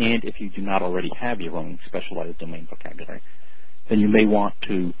 and if you do not already have your own specialized domain vocabulary, then you may want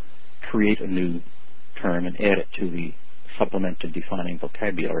to create a new term and add it to the supplemented defining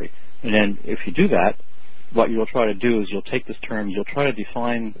vocabulary. And then if you do that, what you'll try to do is you'll take this term, you'll try to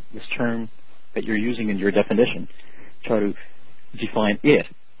define this term that you're using in your definition, try to define it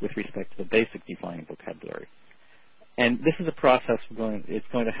with respect to the basic defining vocabulary. And this is a process we're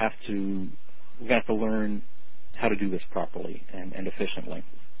going to have to learn how to do this properly and efficiently.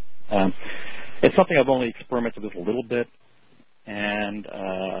 It's something I've only experimented with a little bit, and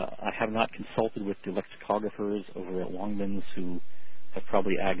I have not consulted with the lexicographers over at Longman's who have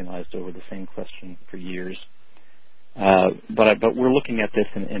probably agonized over the same question for years. But we're looking at this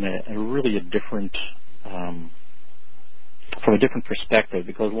in a really different, from a different perspective,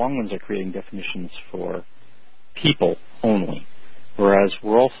 because Longman's are creating definitions for people only, whereas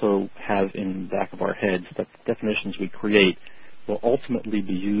we also have in the back of our heads that definitions we create will ultimately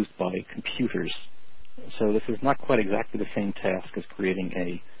be used by computers. So this is not quite exactly the same task as creating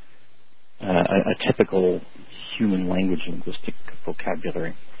a typical human language linguistic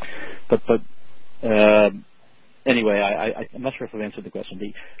vocabulary. But anyway, I'm not sure if I've answered the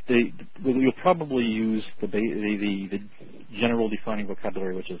question. You'll probably use the general defining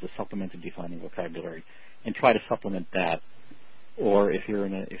vocabulary, which is the supplemented defining vocabulary, and try to supplement that. Or if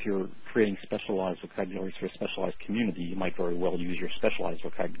you're creating specialized vocabularies for a specialized community, you might very well use your specialized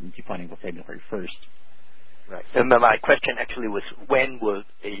defining vocabulary first. Right. And my question actually was, when will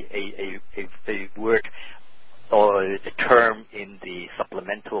a word or a term in the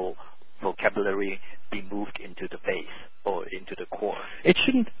supplemental vocabulary be moved into the base or into the core? It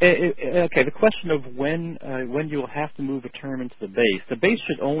shouldn't. Okay. The question of when you'll have to move a term into the base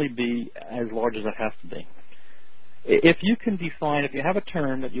should only be as large as it has to be. If you have a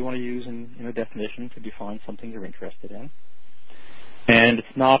term that you want to use in a definition to define something you're interested in, and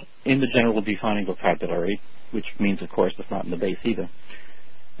it's not in the general defining vocabulary, which means, of course, it's not in the base either,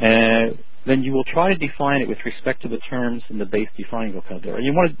 then you will try to define it with respect to the terms in the base defining vocabulary.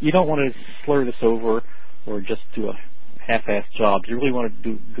 You don't want to slur this over or just do a half-assed job. You really want to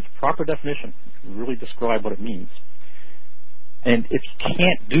do the proper definition, really describe what it means. And if you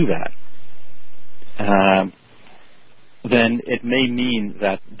can't do that, then it may mean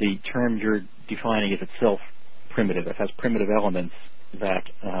that the term you're defining is itself primitive. It has primitive elements that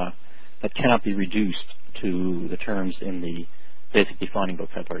cannot be reduced to the terms in the basic defining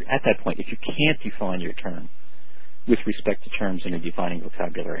vocabulary. At that point, if you can't define your term with respect to terms in your defining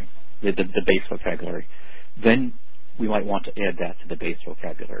vocabulary, the base vocabulary, then we might want to add that to the base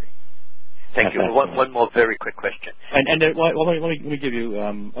vocabulary. Thank you. One more very quick question. And let me give you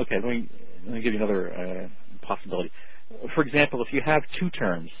let me give you another possibility. For example, if you have two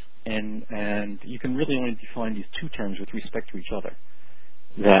terms and you can really only define these two terms with respect to each other.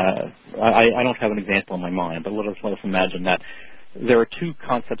 I don't have an example in my mind, but let us imagine that there are two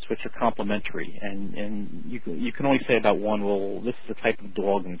concepts which are complementary, and you can only say about one, well, this is a type of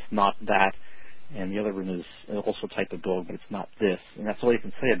dog and it's not that, and the other one is also a type of dog but it's not this, and that's all you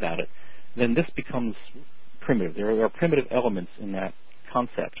can say about it. Then this becomes primitive. There are primitive elements in that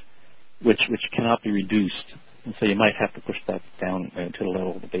concept which cannot be reduced, and so you might have to push that down to the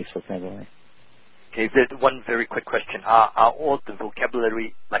level of the base vocabulary. Okay, one very quick question. Are all the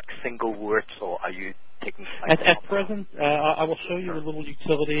vocabulary like single words, or are you taking... At present, I will show you a little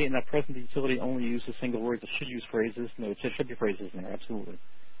utility, and at present the utility only uses single words. It should use phrases. No, it should be phrases in there, absolutely.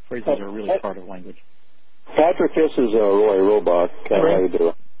 Phrases are really part of language. Patrick, this is Roy Roebuck. How are you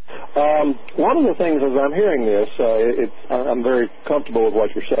doing? One of the things as I'm hearing this, I'm very comfortable with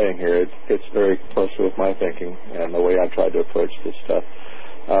what you're saying here. It's very close with my thinking and the way I've tried to approach this stuff.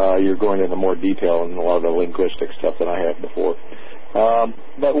 You're going into more detail in a lot of the linguistic stuff than I have before.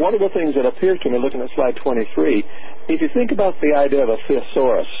 But one of the things that appears to me, looking at slide 23, if you think about the idea of a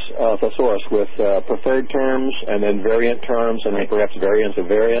thesaurus with preferred terms and then variant terms and then perhaps variants of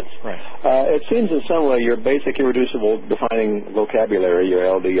variants, it seems in some way your basic irreducible defining vocabulary, your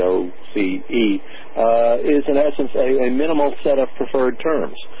LDOCE, is in essence a minimal set of preferred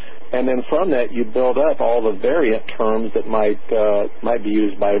terms. And then from that, you build up all the variant terms that might be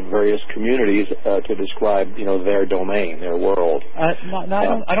used by various communities to describe, their domain, their world.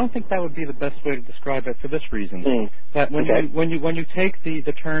 I don't think that would be the best way to describe it for this reason. That when you take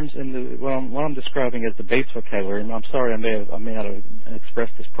the terms in the what I'm describing as the base vocabulary, and I'm sorry I may not have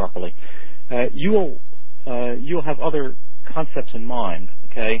expressed this properly, you'll have other concepts in mind,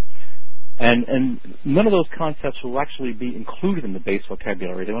 okay? And none of those concepts will actually be included in the base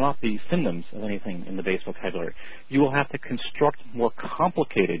vocabulary. They will not be synonyms of anything in the base vocabulary. You will have to construct more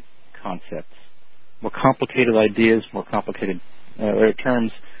complicated concepts, more complicated ideas, more complicated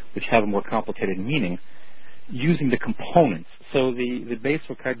terms which have a more complicated meaning using the components. So the base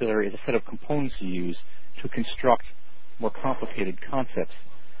vocabulary is a set of components you use to construct more complicated concepts.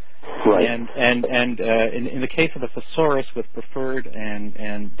 Right. And in the case of a thesaurus with preferred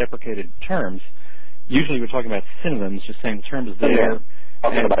and deprecated terms, usually we're talking about synonyms, just saying the term is there.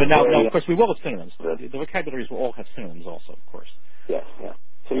 But now, of course, we will have synonyms. The vocabularies will all have synonyms also, of course. Yes, yeah.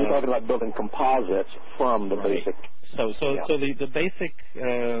 So you're talking about building composites from the basic. So the basic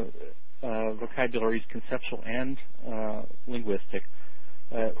vocabularies, conceptual and linguistic,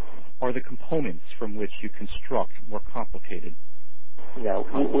 are the components from which you construct more complicated. Yeah,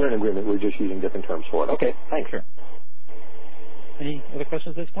 we're in agreement. We're just using different terms for it. Okay, thanks. Sure. Any other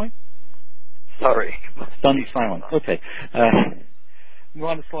questions at this point? Sorry. Stunned silence. Okay. Move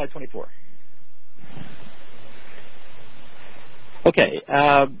on to slide 24. Okay.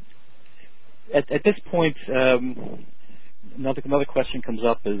 At this point, another question comes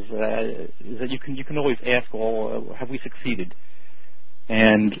up is that you can always ask, have we succeeded?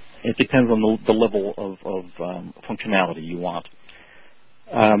 And it depends on the level of functionality you want.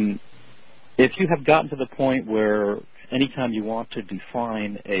 If you have gotten to the point where anytime you want to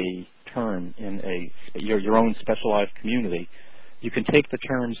define a term in your own specialized community, you can take the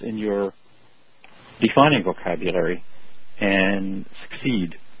terms in your defining vocabulary and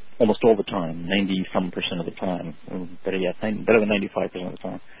succeed almost all the time, 90-some% of the time, or better than 95% of the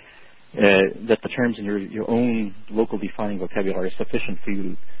time, that the terms in your own local defining vocabulary are sufficient for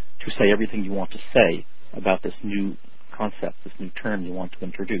you to say everything you want to say about this new concept, this new term you want to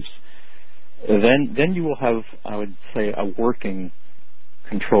introduce. Then you will have, I would say, a working,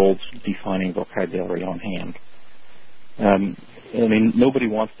 controlled defining vocabulary on hand. Nobody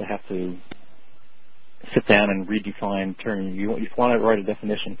wants to have to sit down and redefine terms. If you want to write a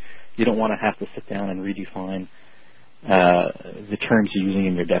definition, you don't want to have to sit down and redefine the terms you're using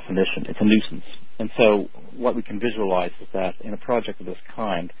in your definition. It's a nuisance. And so what we can visualize is that in a project of this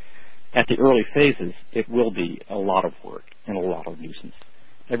kind, at the early phases, it will be a lot of work and a lot of nuisance.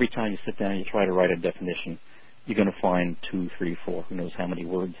 Every time you sit down and you try to write a definition, you're going to find 2, 3, 4, who knows how many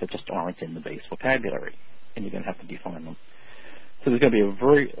words that just aren't in the base vocabulary, and you're going to have to define them. So there's going to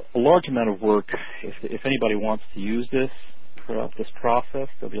be a large amount of work. If anybody wants to use this throughout this process,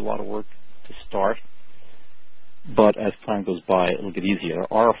 there'll be a lot of work to start. But as time goes by, it'll get easier.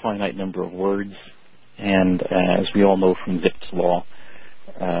 There are a finite number of words, and as we all know from Zipf's law,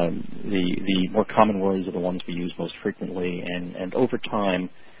 the more common words are the ones we use most frequently, and over time,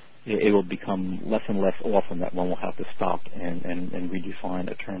 it will become less and less often that one will have to stop and redefine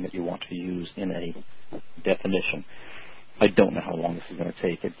a term that you want to use in a definition. I don't know how long this is going to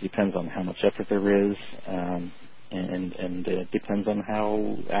take. It depends on how much effort there is, and it depends on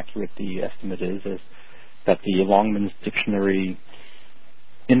how accurate the estimate is that the Longman's Dictionary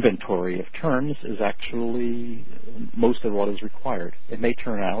inventory of terms is actually most of what is required. It may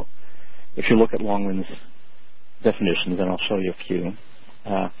turn out, if you look at Longman's definitions, and I'll show you a few,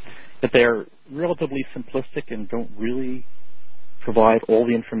 that they're relatively simplistic and don't really provide all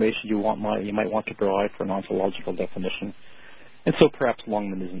the information you might want to provide for an ontological definition. And so perhaps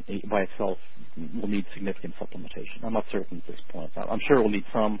Longman isn't by itself will need significant supplementation. I'm not certain at this point. I'm sure it will need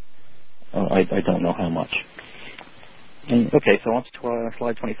some. I don't know how much. Okay, so on to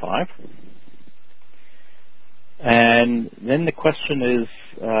slide 25. And then the question is,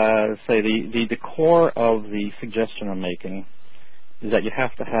 the core of the suggestion I'm making is that you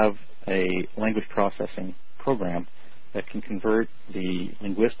have to have a language processing program that can convert the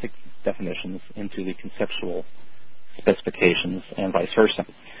linguistic definitions into the conceptual specifications and vice versa.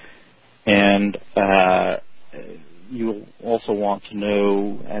 And you'll also want to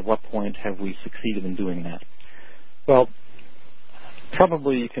know at what point have we succeeded in doing that. Well,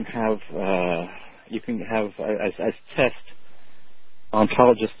 probably you can have as test,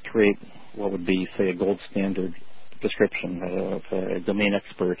 ontologists create what would be, say, a gold standard description of a domain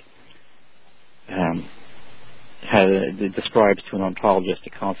expert describes to an ontologist a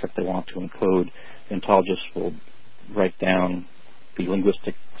concept they want to encode. The ontologist will write down the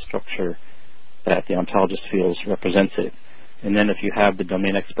linguistic structure that the ontologist feels represents it. And then if you have the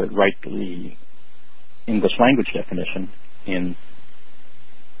domain expert write the English language definition in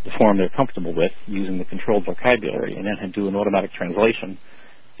the form they're comfortable with using the controlled vocabulary and then do an automatic translation,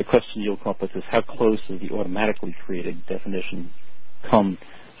 the question you'll come up with is how close does the automatically created definition come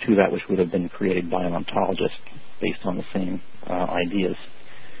to that which would have been created by an ontologist based on the same ideas.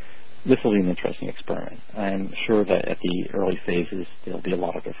 This will be an interesting experiment. I'm sure that at the early phases there'll be a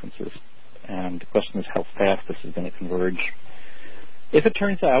lot of differences. And the question is how fast this is going to converge. If it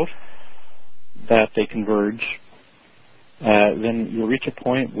turns out that they converge, then you'll reach a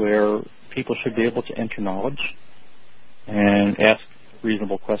point where people should be able to enter knowledge and ask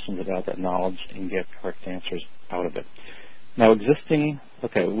reasonable questions about that knowledge and get correct answers out of it. Now,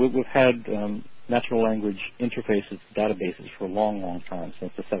 we've had natural language interfaces, databases for a long, long time,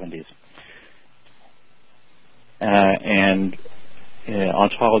 since the 70s. And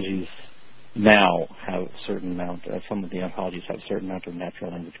ontologies now have a certain amount, some of the ontologies have a certain amount of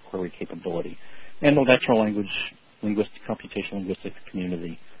natural language query capability. And the natural language computational linguistic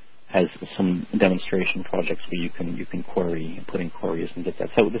community has some demonstration projects where you can query and put in queries and get that.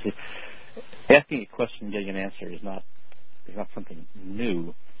 So this is asking a question and getting an answer is not something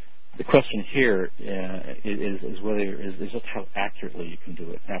new. The question here is whether is just how accurately you can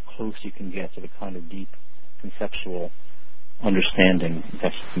do it, how close you can get to the kind of deep conceptual understanding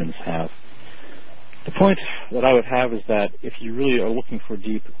that humans have. The point that I would have is that if you really are looking for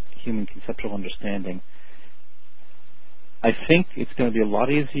deep human conceptual understanding, I think it's going to be a lot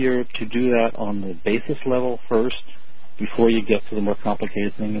easier to do that on the basis level first, before you get to the more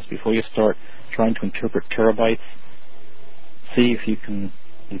complicated things, before you start trying to interpret terabytes. See if you can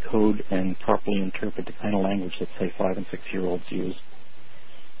encode and properly interpret the kind of language that, say, 5- and 6-year-olds use.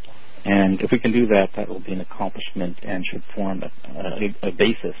 And if we can do that, that will be an accomplishment and should form a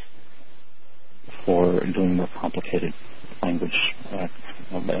basis for doing more complicated language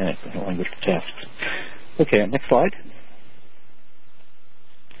tasks. Okay, next slide.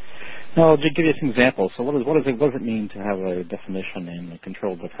 Now, I'll just give you some examples. So what does it mean to have a definition in a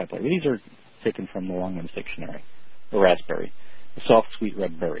controlled vocabulary? These are taken from the Longman's Dictionary, the raspberry, the soft, sweet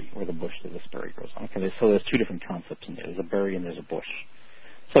red berry, or the bush that this berry grows on. Okay, so there's two different concepts in there. There's a berry and there's a bush.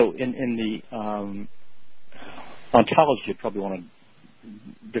 So in the ontology, you probably want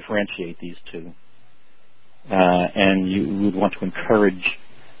to differentiate these two. And you would want to encourage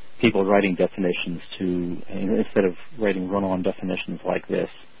people writing definitions to, instead of writing run-on definitions like this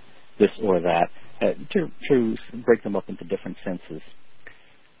or that, to break them up into different senses.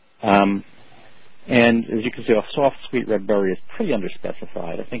 And as you can see, a soft, sweet red berry is pretty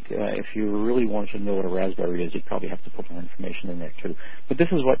underspecified. I think if you really wanted to know what a raspberry is, you'd probably have to put more information in there too. But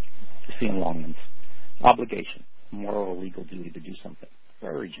this is what you see in Longman's. Obligation, moral or legal duty to do something.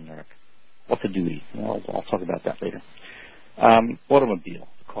 Very generic. What's a duty? Well, I'll talk about that later. Automobile,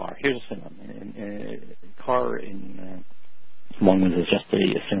 car. Here's a synonym. Car in Longman's is just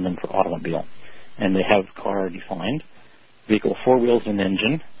a synonym for automobile. And they have car defined. Vehicle, 4 wheels and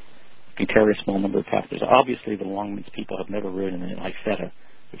engine. Can carry a small number of passengers. Obviously, the Longman's people have never ridden an Ifeta,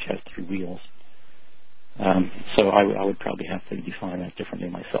 which has 3 wheels. So I would probably have to define that differently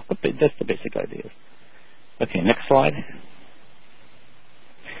myself. But that's the basic idea. Okay, next slide.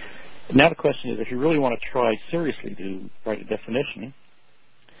 Now the question is, if you really want to try seriously to write a definition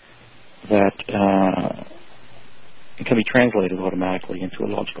that it can be translated automatically into a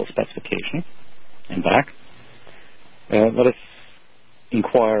logical specification and back, let us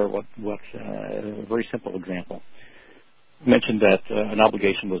inquire what a very simple example. I mentioned that an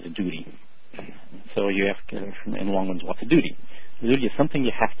obligation was a duty. So you have to, in Longman's, what's a duty? A duty is something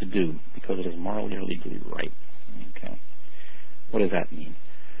you have to do because it is morally or legally right. Okay. What does that mean?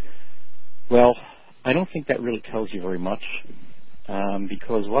 Well, I don't think that really tells you very much,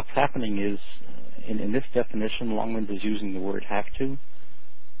 because what's happening is, in this definition, Longman's is using the word have to,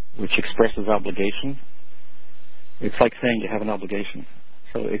 which expresses obligation. It's like saying you have an obligation.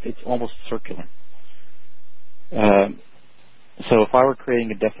 So it's almost circular. So if I were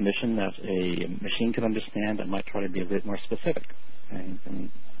creating a definition that a machine can understand, I might try to be a bit more specific.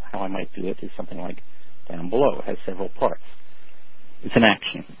 And how I might do it is something like down below. It has several parts. It's an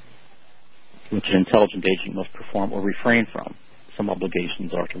action, which an intelligent agent must perform or refrain from. Some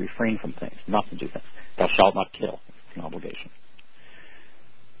obligations are to refrain from things, not to do things. Thou shalt not kill. It's an obligation.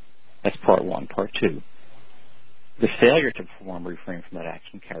 That's part 1. Part 2. The failure to perform or refrain from that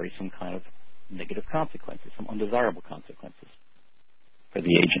action carries some kind of negative consequences, some undesirable consequences for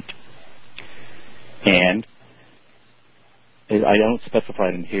the agent. And I don't specify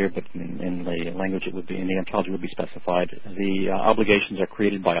it in here, but in the language it would be, in the ontology it would be specified. The obligations are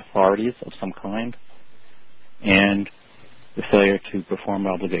created by authorities of some kind, and the failure to perform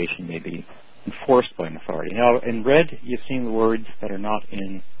an obligation may be enforced by an authority. Now, in red, you've seen the words that are not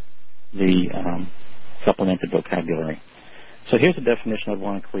in the supplemented vocabulary. So here's a definition I'd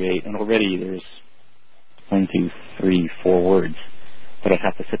want to create, and already there's 1, 2, 3, 4 words, but I'd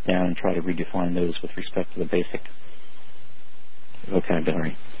have to sit down and try to redefine those with respect to the basic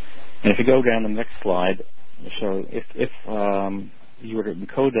vocabulary. And if you go down the next slide, so if you were to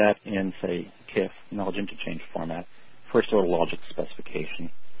encode that in, say, KIF, knowledge interchange format, first order logic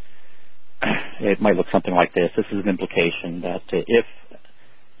specification, it might look something like this. This is an implication that if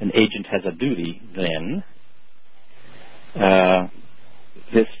an agent has a duty, then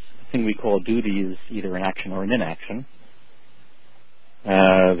this thing we call duty is either an action or an inaction.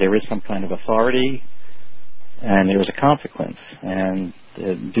 There is some kind of authority, and there is a consequence. And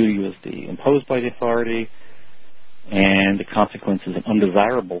the duty was imposed by the authority, and the consequence is an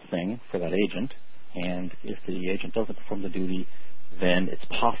undesirable thing for that agent. And if the agent doesn't perform the duty, then it's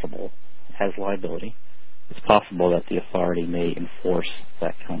possible, it has liability, it's possible that the authority may enforce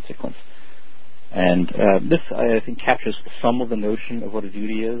that consequence. And this, I think, captures some of the notion of what a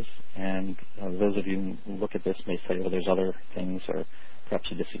duty is. And those of you who look at this may say, well, there's other things, or perhaps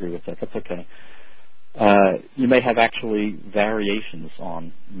you disagree with that. That's okay. You may have actually variations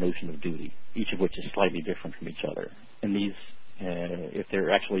on notion of duty, each of which is slightly different from each other. And these, if they're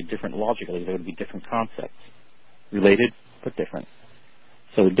actually different logically, they would be different concepts, related but different.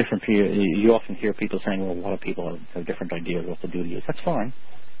 So different. You often hear people saying, well, a lot of people have different ideas of what the duty is. That's fine.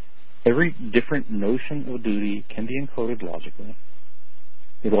 Every different notion of duty can be encoded logically.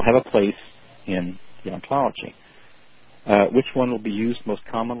 It will have a place in the ontology. Which one will be used most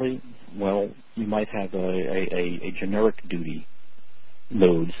commonly? Well, you might have a generic duty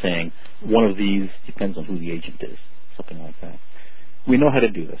node saying one of these depends on who the agent is, something like that. We know how to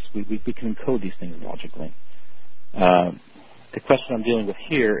do this. We can encode these things logically. The question I'm dealing with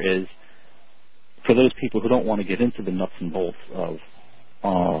here is, for those people who don't want to get into the nuts and bolts of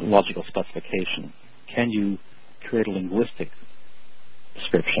logical specification, can you create a linguistic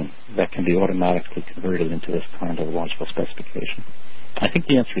description that can be automatically converted into this kind of logical specification? I think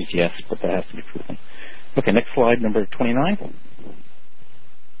the answer is yes, but that has to be proven. Okay, next slide, number 29.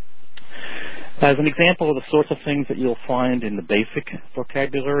 As an example of the sorts of things that you'll find in the basic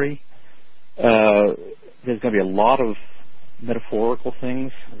vocabulary, there's going to be a lot of metaphorical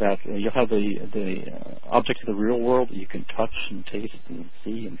things that you'll have the objects of the real world that you can touch and taste and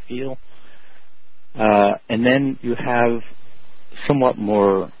see and feel. And then you have somewhat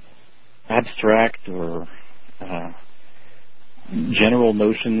more abstract or general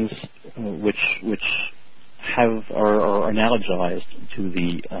notions which are analogized to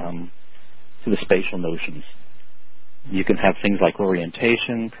the spatial notions. You can have things like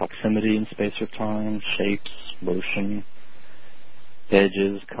orientation, proximity in space or time, shapes, motion,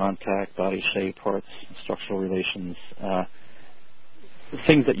 edges, contact, body shape, parts, structural relations,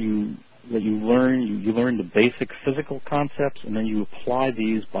 things that you learn. You learn the basic physical concepts, and then you apply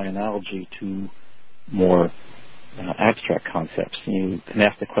these by analogy to more abstract concepts. You can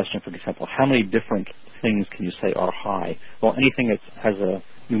ask the question, for example, how many different things can you say are high? Well, anything that has a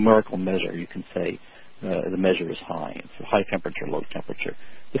numerical measure, you can say the measure is high. It's a high temperature, low temperature.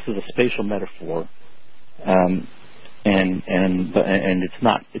 This is a spatial metaphor. And it's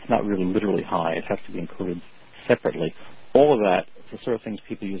not really literally high. It has to be encoded separately. All of that is the sort of things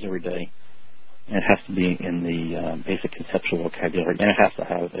people use every day, and it has to be in the basic conceptual vocabulary, and it has to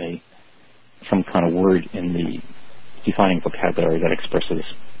have some kind of word in the defining vocabulary that expresses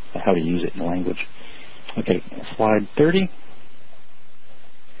how to use it in language. Okay, slide 30.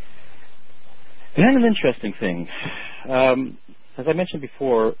 And then an interesting thing. As I mentioned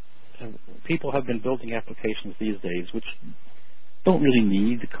before, people have been building applications these days which don't really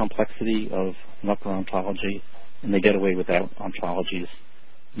need the complexity of an upper ontology, and they get away without ontologies,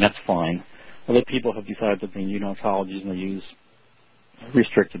 and that's fine. Other people have decided that they need ontologies, and they use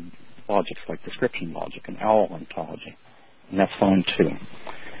restricted logics like description logic and OWL ontology, and that's fine too.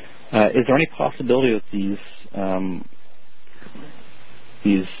 Is there any possibility that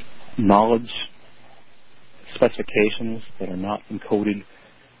these knowledge specifications that are not encoded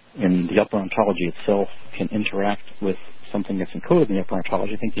in the upper ontology itself can interact with something that's encoded in the upper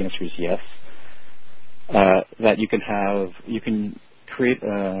ontology? I think the answer is yes. That you can create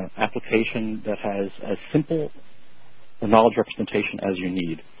an application that has as simple a knowledge representation as you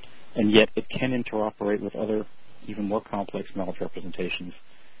need, and yet it can interoperate with other, even more complex knowledge representations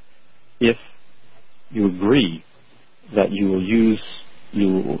if you agree that you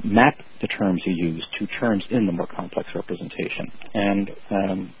will map the terms you use to terms in the more complex representation. And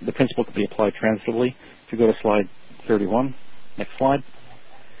the principle can be applied transitively. If you go to slide 31, next slide,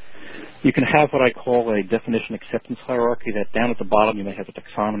 you can have what I call a definition acceptance hierarchy, that down at the bottom you may have a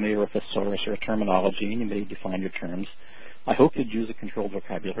taxonomy or a thesaurus or a terminology, and you may define your terms. I hope you'd use a controlled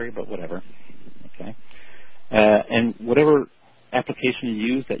vocabulary, but whatever. Okay. And whatever application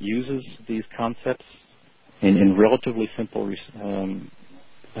you use that uses these concepts in relatively simple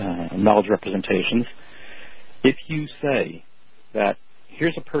knowledge representations, if you say that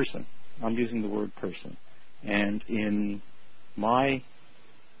here's a person, I'm using the word person, and in my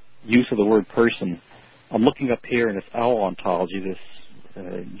use of the word person, I'm looking up here in this OWL ontology, this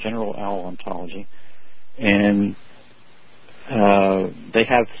general OWL ontology, and they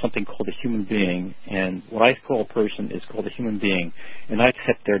have something called a human being, and what I call a person is called a human being, and I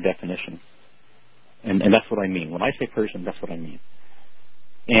accept their definition. And that's what I mean. When I say person, that's what I mean.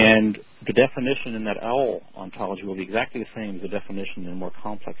 And the definition in that OWL ontology will be exactly the same as the definition in a more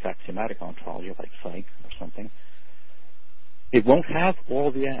complex axiomatic ontology, like psych or something. It won't have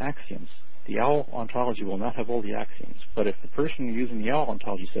all the axioms. The OWL ontology will not have all the axioms. But if the person using the OWL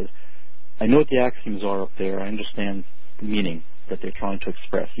ontology says, I know what the axioms are up there, I understand the meaning that they're trying to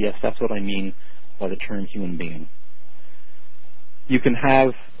express. Yes, that's what I mean by the term human being. You can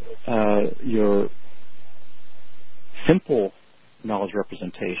have your simple knowledge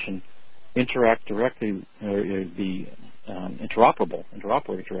representation interact directly, or be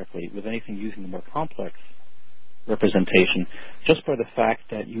interoperate directly with anything using the more complex representation, just by the fact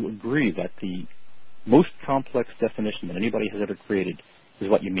that you agree that the most complex definition that anybody has ever created is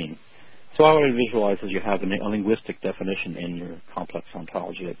what you mean. So how I visualize is you have a linguistic definition in your complex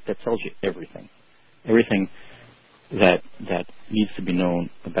ontology that tells you everything that needs to be known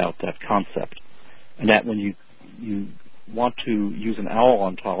about that concept. And that when you want to use an OWL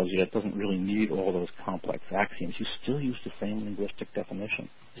ontology that doesn't really need all those complex axioms, you still use the same linguistic definition.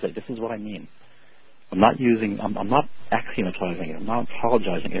 You say, this is what I mean. I'm not axiomatizing it. I'm not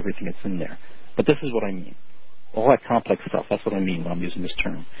ontologizing everything that's in there. But this is what I mean. All that complex stuff, that's what I mean when I'm using this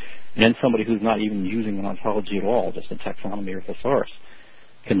term. And then somebody who's not even using an ontology at all, just a taxonomy or thesaurus,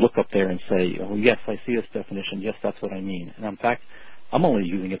 can look up there and say, oh, yes, I see this definition. Yes, that's what I mean. And in fact, I'm only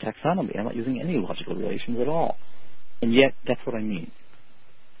using a taxonomy. I'm not using any logical relations at all. And yet, that's what I mean.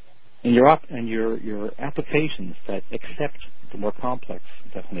 And your applications that accept the more complex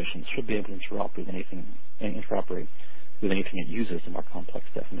definitions should be able to interoperate with anything that uses the more complex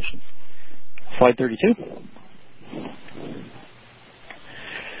definitions. Slide 32.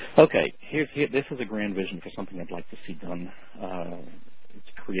 Okay, this is a grand vision for something I'd like to see done.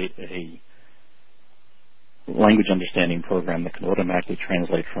 To create a language understanding program that can automatically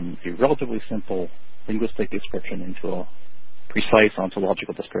translate from a relatively simple linguistic description into a precise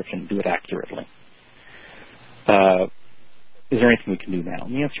ontological description, do it accurately. Is there anything we can do now?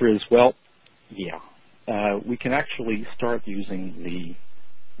 And the answer is, well, yeah. We can actually start using the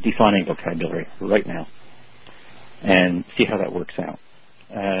defining vocabulary right now and see how that works out.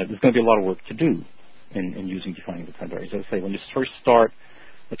 There's going to be a lot of work to do in using defining vocabulary. As I say, when you first start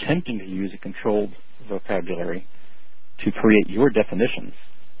attempting to use a controlled vocabulary to create your definitions,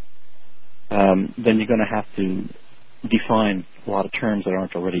 then you're going to have to define a lot of terms that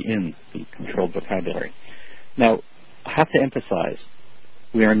aren't already in the controlled vocabulary. Now, I have to emphasize,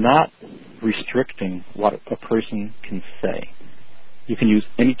 we are not restricting what a person can say. You can use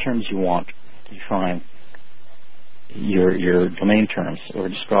any terms you want to define your domain terms or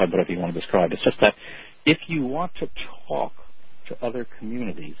describe whatever you want to describe. It's just that if you want to talk to other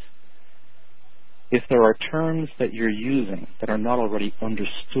communities, if there are terms that you're using that are not already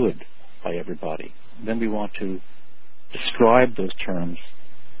understood by everybody, then we want to describe those terms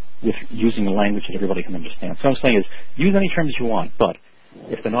with using a language that everybody can understand. So what I'm saying is, use any terms you want, but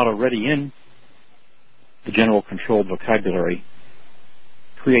if they're not already in the general controlled vocabulary,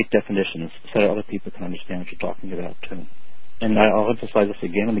 create definitions so that other people can understand what you're talking about too. And I'll emphasize this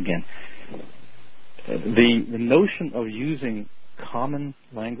again and again. The notion of using common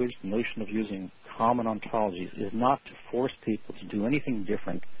language, the notion of using common ontologies is not to force people to do anything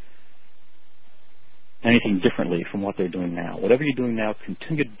differently from what they're doing now. Whatever you're doing now,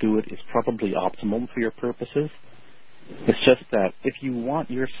 continue to do it. It's probably optimal for your purposes. It's just that if you want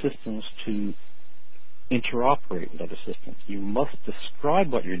your systems to interoperate with other systems, you must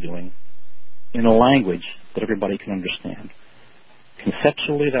describe what you're doing in a language that everybody can understand.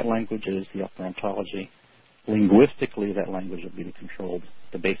 Conceptually, that language is the upper ontology. Linguistically, that language would be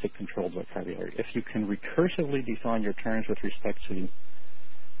the basic controlled vocabulary. If you can recursively define your terms with respect to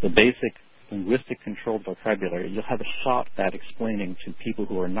the basic linguistic controlled vocabulary, you'll have a shot at explaining to people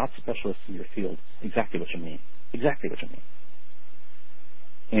who are not specialists in your field exactly what you mean. Exactly what you mean.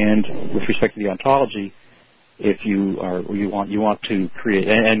 And with respect to the ontology, if you want to create,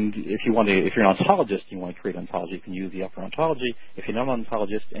 and if you're an ontologist, you want to create ontology, you can use the upper ontology. If you're not an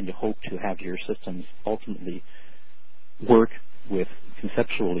ontologist and you hope to have your systems ultimately work with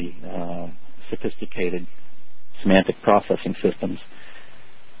conceptually sophisticated semantic processing systems,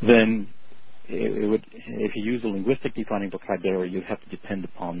 then if you use a linguistic defining vocabulary, you have to depend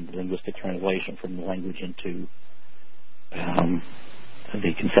upon the linguistic translation from the language into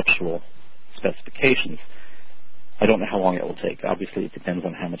the conceptual specifications. I don't know how long it will take. Obviously, it depends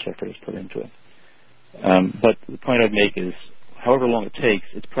on how much effort is put into it. But the point I'd make is, however long it takes,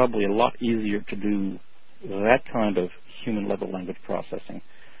 it's probably a lot easier to do that kind of human-level language processing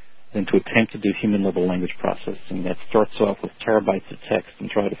than to attempt to do human-level language processing that starts off with terabytes of text and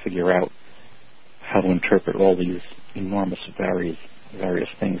try to figure out how to interpret all these enormous various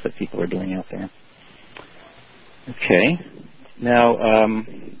things that people are doing out there. Okay. Now,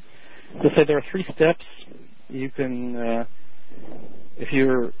 let's say there are 3 steps. You can, if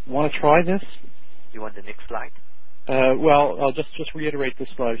you want to try this. You want the next slide? Well, I'll just reiterate this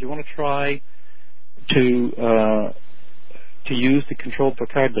slide. If you want to try to use the controlled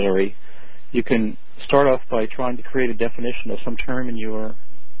vocabulary, you can start off by trying to create a definition of some term in your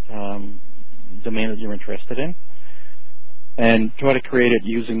domain that you're interested in, and try to create it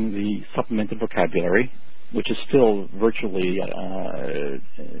using the supplemented vocabulary, which is still virtually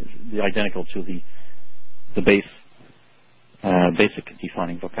identical to the basic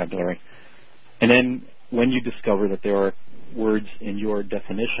defining vocabulary. And then when you discover that there are words in your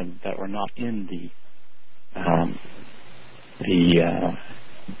definition that are not in the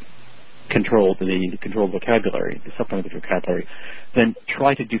controlled vocabulary, the supplemented vocabulary, then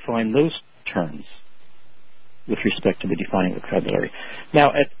try to define those terms with respect to the defining vocabulary.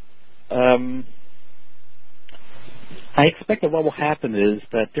 Now, I expect that what will happen is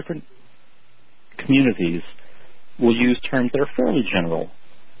that different communities will use terms that are fairly general,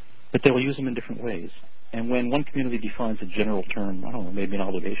 but they will use them in different ways. And when one community defines a general term, I don't know, maybe an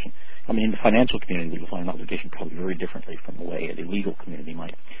obligation, I mean, the financial community will define an obligation probably very differently from the way the legal community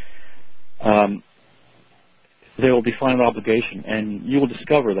might. They will define an obligation, and you will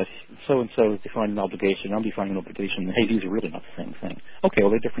discover that so-and-so is defining an obligation, I'm defining an obligation, and hey, these are really not the same thing. Okay, well,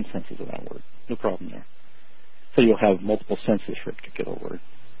 there are different senses of that word. No problem there. So you'll have multiple senses for a particular word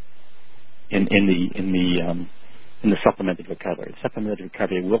in the supplemented vocabulary. The supplemented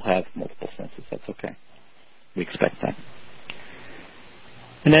vocabulary will have multiple senses. That's okay. We expect that.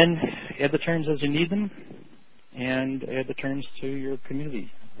 And then add the terms as you need them, and add the terms to your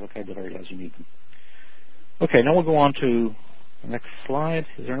community vocabulary as you need them. Okay, now we'll go on to the next slide.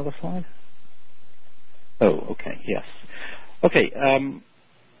 Is there another slide? Oh, okay, yes. Okay,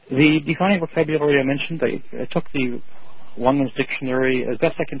 the defining vocabulary I mentioned, I took the Longman's Dictionary. As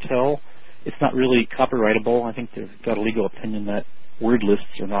best I can tell, it's not really copyrightable. I think they've got a legal opinion that word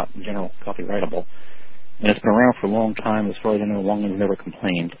lists are not, in general, copyrightable. And it's been around for a long time. As far as I know, Longman's never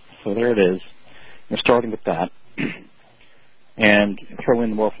complained. So there it is. We're starting with that. And throw in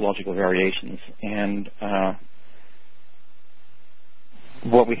the morphological variations. And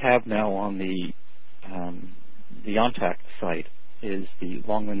what we have now on the ONTAC site is the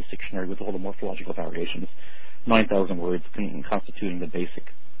Longman's Dictionary with all the morphological variations, 9,000 words constituting the basic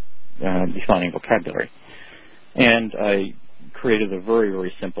defining vocabulary. And I created a very,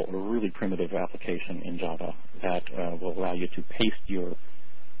 very simple, a really primitive application in Java that will allow you to paste your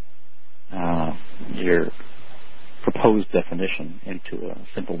proposed definition into a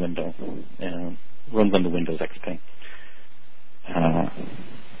simple window and runs on the Windows XP.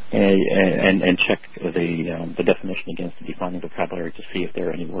 And check the definition against the defining vocabulary to see if there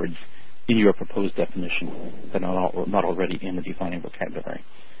are any words in your proposed definition that are not already in the defining vocabulary.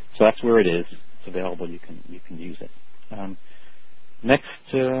 So that's where it is. It's available. You can use it. Next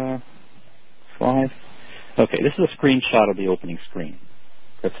slide. Okay, this is a screenshot of the opening screen.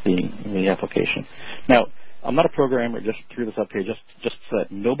 That's the application. Now, I'm not a programmer. Just threw this up here just so that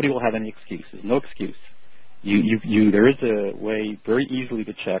nobody will have any excuses. No excuse. There is a way very easily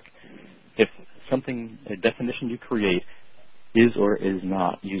to check if a definition you create is or is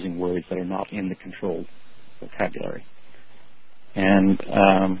not using words that are not in the controlled vocabulary. And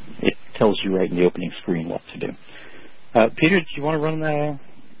it tells you right in the opening screen what to do. Peter, do you want to run the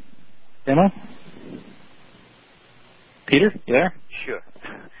demo? Peter, you there? Sure.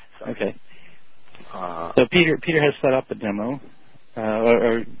 Okay. So Peter has set up a demo,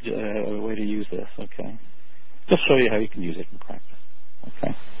 or a way to use this. Okay. Just show you how you can use it in practice.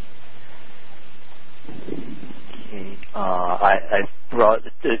 Okay. I've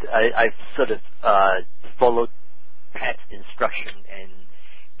sort of followed Pat's instruction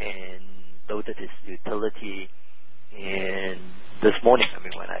and loaded his utility. And this morning,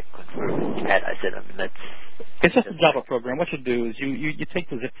 when I conferred with Pat, I said, It's just a Java program. What you do is you take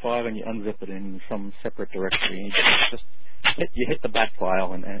the zip file and you unzip it in some separate directory. And you hit the back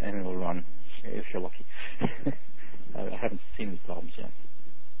file and it'll run if you're lucky. I haven't seen these problems yet.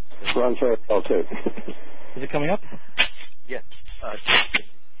 It runs very well too. Is it coming up? Yes.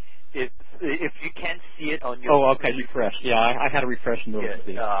 If you can't see it on your okay, refresh. Yeah, I had a refresh in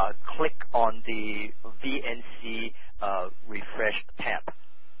the click on the VNC refresh tab,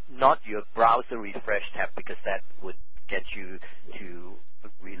 not your browser refresh tab, because that would get you to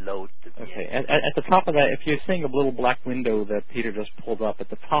reload the VNC. Okay, at the top of that, if you're seeing a little black window that Peter just pulled up, at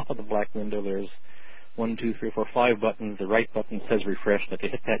the top of the black window there's 1, 2, 3, 4, 5 buttons. The right button says refresh. If you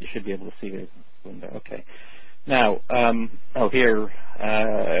hit that, you should be able to see the window. Okay. Now, here,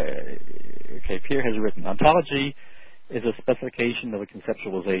 Pierre has written, ontology is a specification of a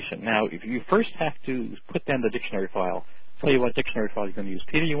conceptualization. Now, if you first have to put down the dictionary file, tell you what dictionary file you're going to use.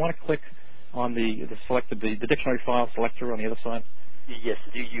 Peter, you want to click on the dictionary file selector on the other side? Yes.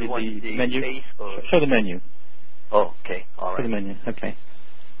 Do you want the menu? Base or? Show the menu. Oh, okay. All right. Show the menu. Okay.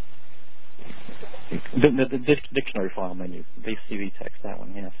 The dictionary file menu, base CV text, that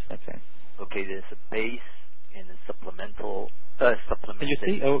one. Yes, that's it. Okay, there's a base and a supplemental. Can you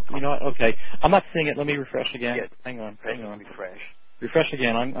see? Oh, you know what? Okay. I'm not seeing it. Let me refresh again. Yeah. Hang on. Refresh. Refresh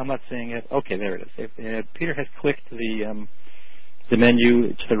again. I'm not seeing it. Okay, there it is. Peter has clicked the menu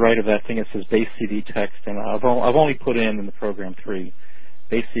to the right of that thing. It says base CV text, and I've only put in the program 3,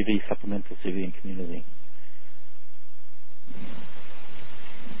 base CV, supplemental CV, and community.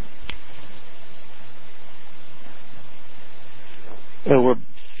 Oh,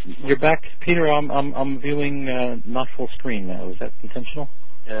 you're back, Peter. I'm viewing not full screen now. Is that intentional?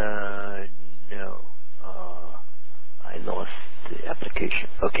 No. I lost the application.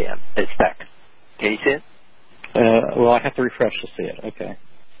 Okay, it's back. Can you see it? Well, I have to refresh to see it. Okay.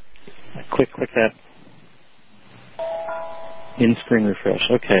 Click that. In-screen refresh.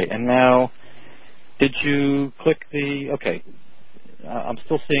 Okay, and now, did you click the? Okay, I'm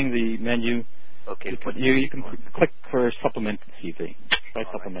still seeing the menu. Okay. You can click for supplemented CV. Try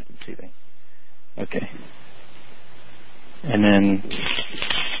supplemented CV. Okay. And then.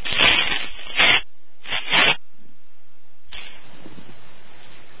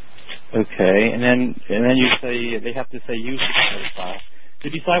 Okay, and then you say they have to say use dictionary file. To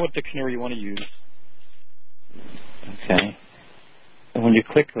decide what dictionary you want to use. Okay. And when you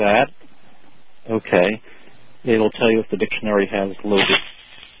click that, okay, it'll tell you if the dictionary has loaded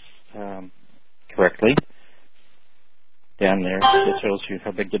correctly. Down there, it shows you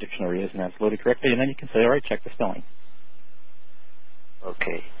how big the dictionary is and that's loaded correctly, and then you can say, all right, check the spelling.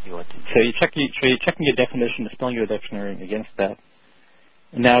 Okay. So you're checking your definition, the spelling of the dictionary against that.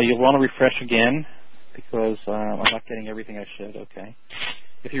 Now you'll want to refresh again because I'm not getting everything I should. Okay.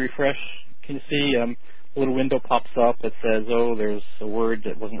 If you refresh, can you see a little window pops up that says, oh, there's a word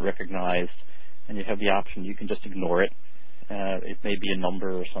that wasn't recognized, and you have the option. You can just ignore it. It may be a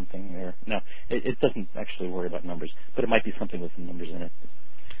number or something. It doesn't actually worry about numbers, but it might be something with some numbers in it.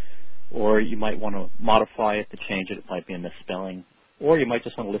 Or you might want to modify it to change it. It might be a misspelling. Or you might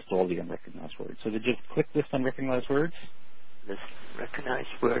just want to list all the unrecognized words. So did you click list unrecognized words? List recognized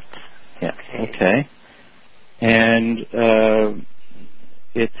words. Yeah. Okay. And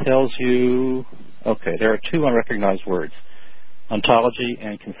it tells you, okay, there are 2 unrecognized words, ontology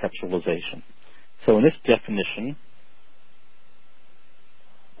and conceptualization. So in this definition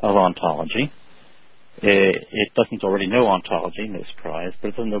of ontology, it doesn't already know ontology, no surprise, but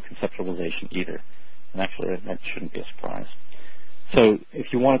it doesn't know conceptualization either. And actually, that shouldn't be a surprise. So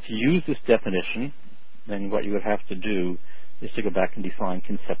if you wanted to use this definition, then what you would have to do is to go back and define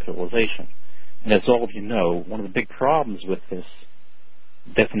conceptualization. And as all of you know, one of the big problems with this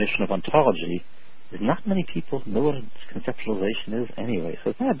definition of ontology is not many people know what conceptualization is anyway, so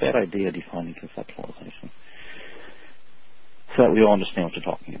it's not a bad idea defining conceptualization. So that we all understand what you're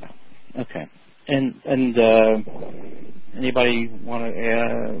talking about. Okay. And anybody want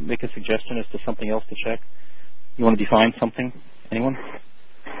to make a suggestion as to something else to check? You want to define something? Anyone?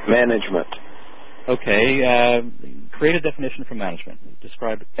 Management. Okay. Create a definition for management.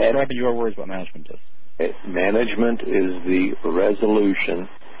 Describe in your words what management is. Management is the resolution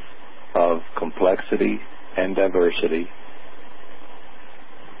of complexity and diversity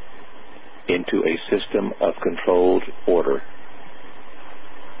into a system of controlled order.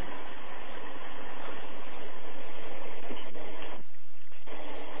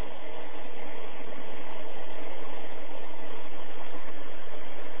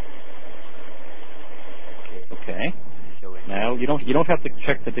 you don't have to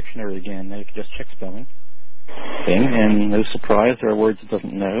check the dictionary again. Now you can just check spelling. Thing, and no surprise, there are words it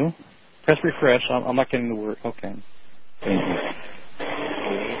doesn't know. Press refresh. I'm not getting the word. Okay.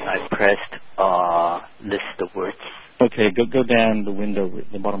 I pressed list the words. Okay, go down the window,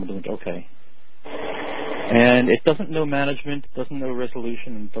 the bottom of the window. Okay. And it doesn't know management, doesn't know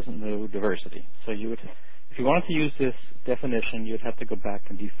resolution, and doesn't know diversity. So you would, if you wanted to use this definition, you'd have to go back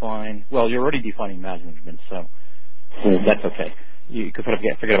and define. Well, you're already defining management, so that's okay. You could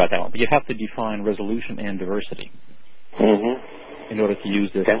forget about that one. But you have to define resolution and diversity in order to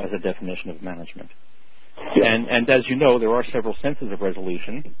use this as a definition of management. Yeah. And as you know, there are several senses of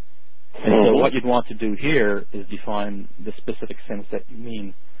resolution. And so what you'd want to do here is define the specific sense that you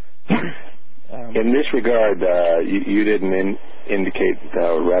mean. In this regard, you didn't indicate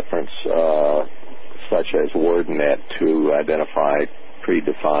reference such as WordNet to identify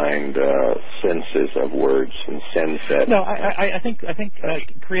predefined senses of words and sense set. No, I think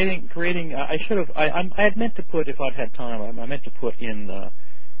creating. I should have. I had meant to put, if I'd had time, I meant to put in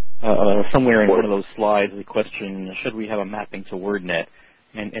somewhere in one of those slides the question: should we have a mapping to WordNet?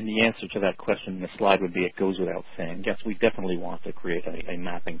 And the answer to that question in the slide would be, it goes without saying. Yes, we definitely want to create a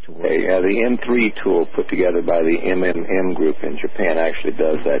mapping to WordNet. The M3 tool put together by the MMM group in Japan actually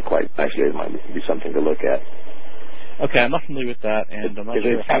does that quite nicely. It might be something to look at. Okay, I'm not familiar with that, and I'm not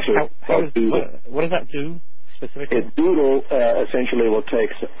sure what does that do specifically? It Doodle essentially will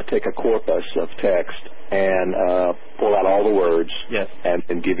take a corpus of text and pull out all the words,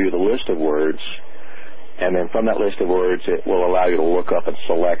 and give you the list of words, and then from that list of words, it will allow you to look up and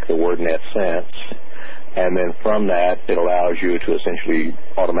select the WordNet sense, and then from that, it allows you to essentially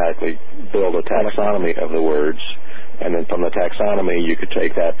automatically build a taxonomy of the words, and then from the taxonomy, you could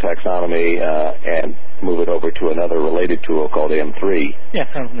take that taxonomy and move it over to another related tool called M3.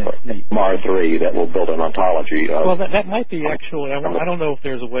 Yeah, sounds neat. MAR3 that will build an ontology of... Well, that might be actually... I don't know if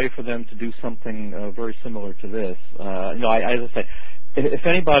there's a way for them to do something very similar to this. As I say, if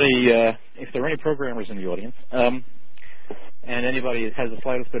anybody... if there are any programmers in the audience, and anybody has the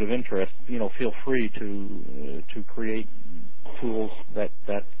slightest bit of interest, feel free to create tools that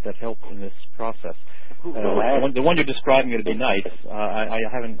help in this process. The one you're describing would be nice. I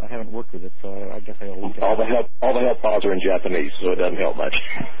haven't worked with it, so I guess I'll look at it. All the help files are in Japanese, so it doesn't help much.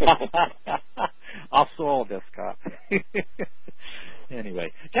 I'll solve this, Scott.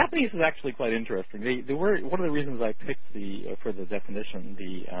 Anyway, Japanese is actually quite interesting. The word, one of the reasons I picked for the definition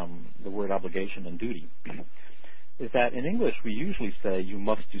the word obligation and duty is that in English we usually say you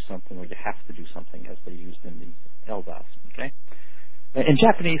must do something or you have to do something, as they used in the LDOS. Okay. In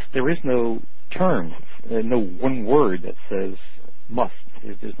Japanese, there is no term, no one word that says must.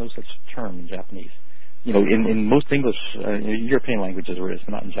 There's no such term in Japanese. In most English, European languages there is,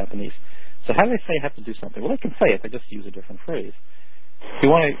 but not in Japanese. So how do they say I have to do something? Well, they can say it. They just use a different phrase.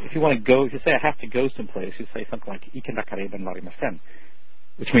 If you want to go, if you say I have to go someplace, you say something like "ikenakareban narimasen,"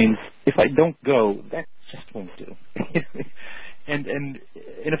 which means if I don't go, that just won't do. And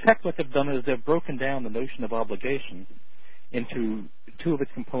in effect, what they've done is they've broken down the notion of obligation into two of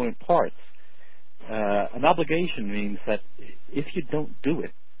its component parts. An obligation means that if you don't do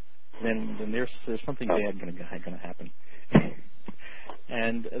it, then there's something bad going to happen.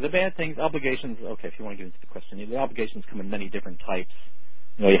 And the bad things, obligations, okay, if you want to get into the question, the obligations come in many different types.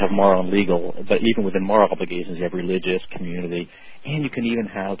 You have moral and legal, but even within moral obligations, you have religious, community, and you can even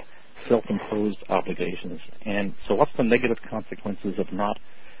have self-imposed obligations. And so what's the negative consequences of not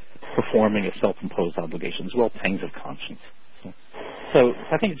performing a self-imposed obligation? Well, pangs of conscience. So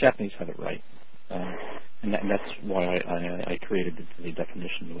I think the Japanese have it right. And that's why I created the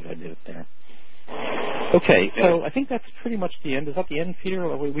definition the way I did it there. Okay, so I think that's pretty much the end. Is that the end, Peter?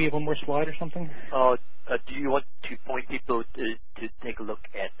 Or we have one more slide or something? Do you want to point people to take a look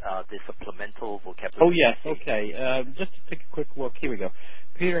at the supplemental vocabulary? Oh, yes, okay. Just to take a quick look, here we go.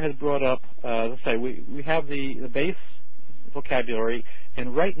 Peter has brought up, let's say, we have the base vocabulary,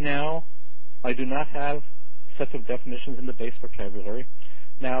 and right now I do not have sets of definitions in the base vocabulary.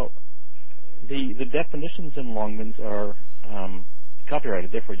 Now, the definitions in Longman's are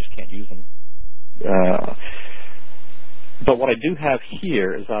copyrighted, therefore you just can't use them. But what I do have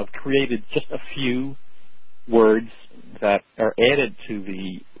here is I've created just a few words that are added to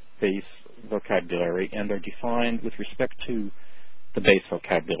the base vocabulary, and they're defined with respect to the base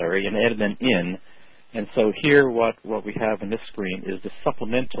vocabulary and added them in. And so here what we have in this screen is the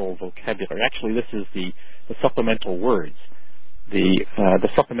supplemental vocabulary. Actually, this is the supplemental words. The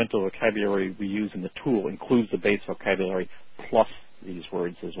supplemental vocabulary we use in the tool includes the base vocabulary plus these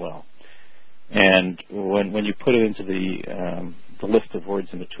words as well. And when you put it into the list of words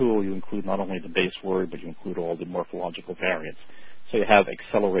in the tool, you include not only the base word, but you include all the morphological variants. So you have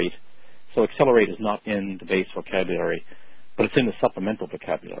accelerate. So accelerate is not in the base vocabulary, but it's in the supplemental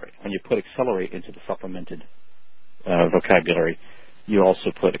vocabulary. When you put accelerate into the supplemented vocabulary, you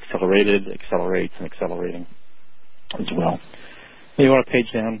also put accelerated, accelerates, and accelerating as well. You want to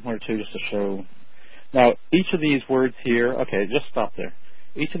page down one or two just to show. Now, each of these words here, okay, just stop there.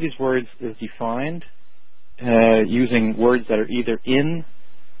 Each of these words is defined using words that are either in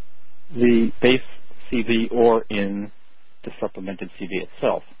the base CV or in the supplemented CV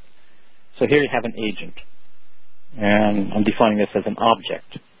itself. So here you have an agent, and I'm defining this as an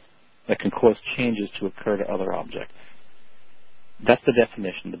object that can cause changes to occur to other objects. That's the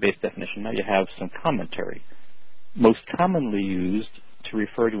definition, the base definition. Now you have some commentary, most commonly used to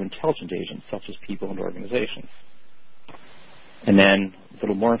refer to intelligent agents such as people and organizations. And then a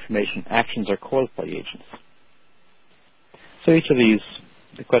little more information, actions are caused by agents. So each of these,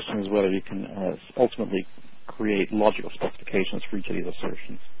 the question is whether you can ultimately create logical specifications for each of these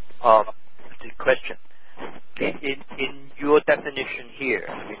assertions. The question. In your definition here,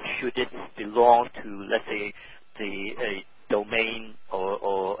 should it belong to, let's say, the domain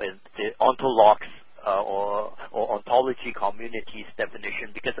or the ontologs or ontology community's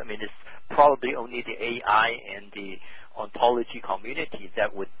definition? Because, it's probably only the AI and the ontology community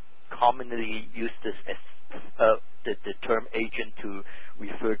that would commonly use this as the term agent to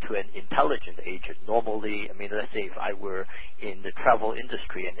refer to an intelligent agent. Normally, let's say if I were in the travel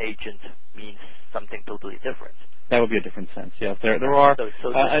industry, an agent means something totally different. That would be a different sense. Yes, there are.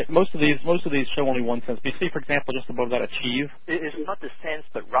 Most of these show only one sense. You see, for example, just above that, achieve. It's not the sense,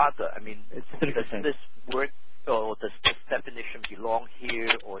 but rather, does this word or does this definition belong here,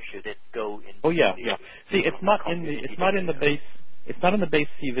 or should it go in? Oh yeah. See, it's not in the base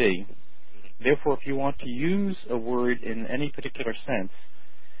CV. Therefore, if you want to use a word in any particular sense,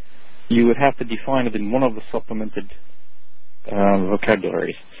 you would have to define it in one of the supplemented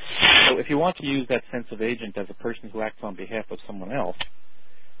vocabularies. So if you want to use that sense of agent as a person who acts on behalf of someone else,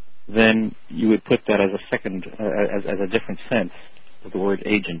 then you would put that as a second, as a different sense of the word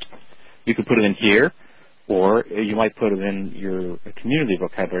agent. You could put it in here, or you might put it in your community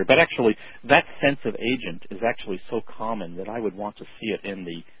vocabulary. But actually, that sense of agent is actually so common that I would want to see it in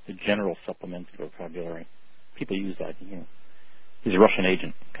the general supplemented vocabulary. People use that. He's a Russian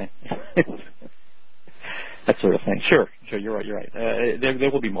agent, okay? That sort of thing. Sure, you're right.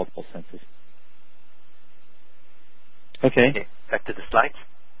 There will be multiple senses. Okay. Back to the slides.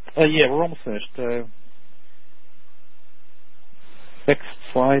 Yeah, we're almost finished. Next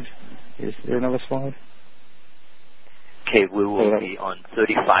slide. Is there another slide? Okay, we will be on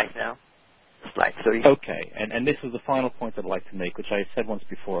 35 now. Slide 30. Okay, and this is the final point I'd like to make, which I said once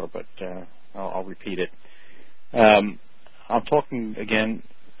before, but I'll repeat it. I'm talking again,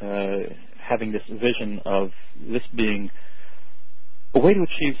 having this vision of this being a way to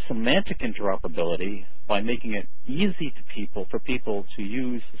achieve semantic interoperability by making it easy for people to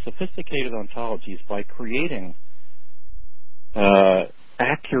use sophisticated ontologies by creating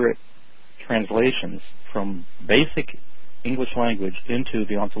accurate translations from basic English language into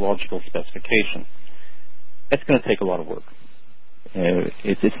the ontological specification. It's going to take a lot of work.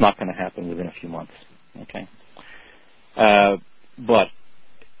 It's not going to happen within a few months. Okay, but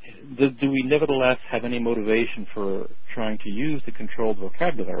do we nevertheless have any motivation for trying to use the controlled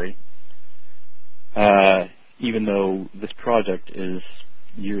vocabulary, even though this project is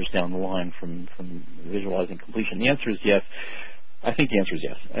years down the line from visualizing completion? The answer is yes. I think the answer is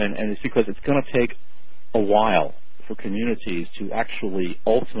yes, and it's because it's going to take a while for communities to actually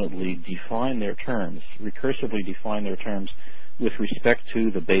ultimately define their terms, recursively define their terms with respect to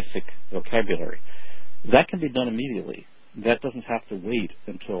the basic vocabulary. That can be done immediately. That doesn't have to wait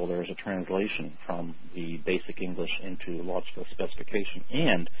until there's a translation from the basic English into logical specification.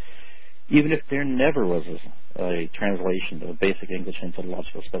 And even if there never was a translation of basic English into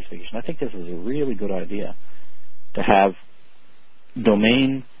logical specification, I think this is a really good idea to have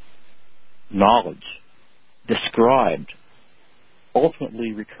domain knowledge described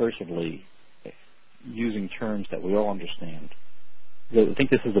ultimately recursively using terms that we all understand. I think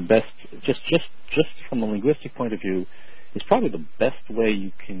this is the best, just from a linguistic point of view, it's probably the best way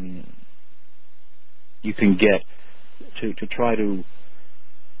you can get to try to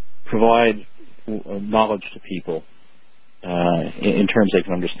provide knowledge to people in terms they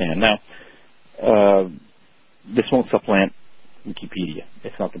can understand. Now, this won't supplant Wikipedia.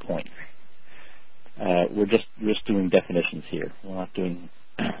 It's not the point. We're just doing definitions here. We're not doing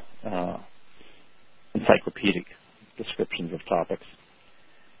encyclopedic descriptions of topics.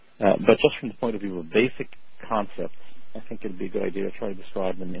 But just from the point of view of basic concepts, I think it would be a good idea to try to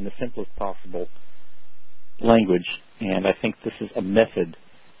describe them in the simplest possible language, and I think this is a method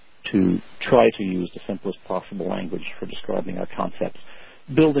to try to use the simplest possible language for describing our concepts,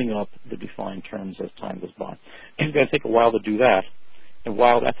 building up the defined terms as time goes by. It's going to take a while to do that, and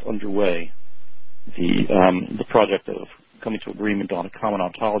while that's underway, the project of coming to agreement on a common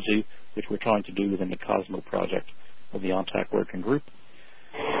ontology, which we're trying to do within the Cosmo project of the ONTAC working group,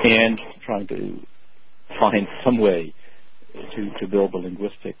 and trying to find some way to build a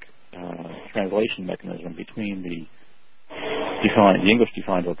linguistic translation mechanism between the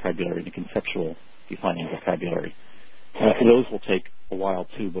English-defined vocabulary and the conceptual defining vocabulary. Those will take a while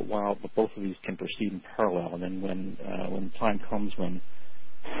too, but both of these can proceed in parallel. And then when the time comes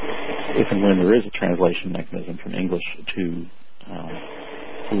if and when there is a translation mechanism from English to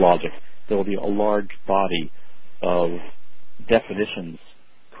logic, there will be a large body of definitions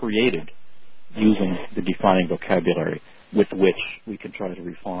created using the defining vocabulary with which we can try to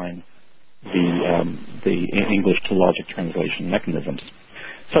refine the English to logic translation mechanisms.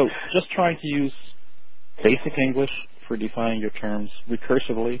 So just trying to use basic English for defining your terms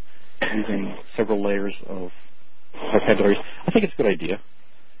recursively using several layers of vocabularies, I think it's a good idea.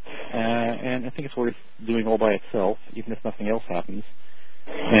 And I think it's worth doing all by itself, even if nothing else happens.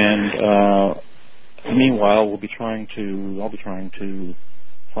 And meanwhile, I'll be trying to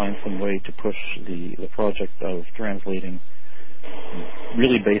find some way to push the project of translating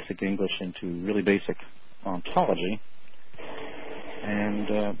really basic English into really basic ontology,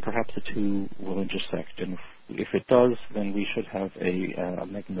 and perhaps the two will intersect. And if it does, then we should have a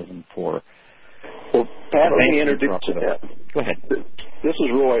mechanism for. Well, Pat, let me introduce. Go ahead. This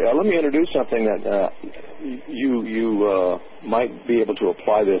is Roy. Let me introduce something that you might be able to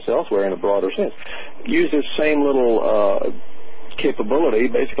apply this elsewhere in a broader sense. Use this same little capability,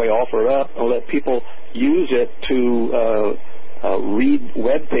 basically offer it up, and let people use it to read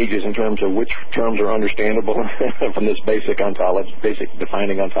web pages in terms of which terms are understandable from this basic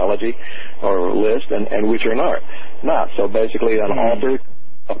defining ontology or list, and which are not. So basically, an author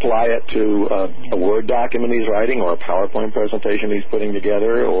apply it to a Word document he's writing, or a PowerPoint presentation he's putting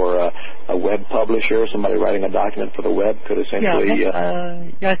together, or a web publisher, somebody writing a document for the web could essentially.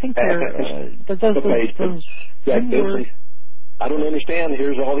 I think those I don't understand.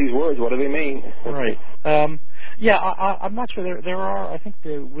 Here's all these words. What do they mean? Right. I'm not sure. There are. I think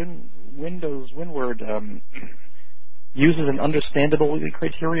the Windows WinWord uses an understandability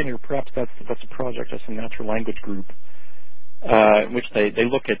criterion, or perhaps that's a project of some natural language group, in which they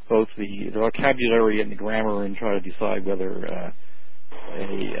look at both the vocabulary and the grammar and try to decide whether a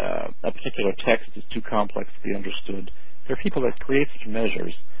particular text is too complex to be understood. There are people that create such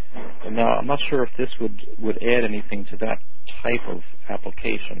measures, and now I'm not sure if this would add anything to that type of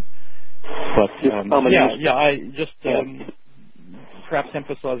application. But perhaps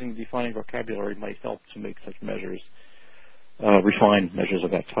emphasizing defining vocabulary might help to make such measures, refined measures of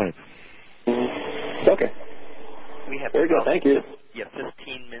that type. Okay. We have very good. Thank you.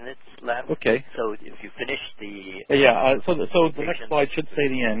 15 minutes left. Okay. So if you finish the so the next slide should say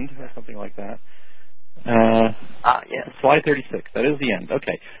the end or something like that. Yes. Slide 36. That is the end.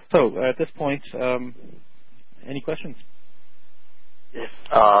 Okay. So at this point, any questions? Yes.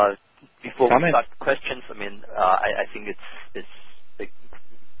 Before we start questions, I think it's a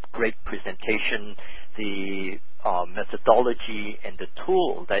great presentation. The methodology and the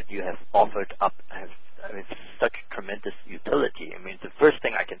tool that you have offered up has such tremendous utility. The first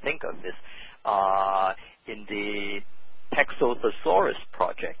thing I can think of is in the Texothesaurus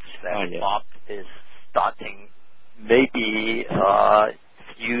project that Bob is starting. Maybe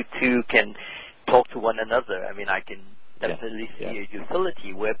you two can talk to one another. I can definitely see a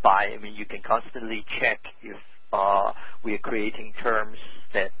utility whereby you can constantly check if we are creating terms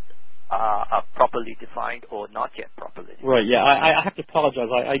that are properly defined or not yet properly defined. Right, I have to apologize.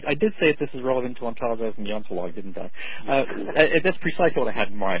 I did say that this is relevant to Ontologizing the Ontolog, didn't I? That's precisely what I had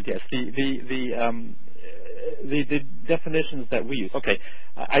in mind, yes. The definitions that we use. Okay,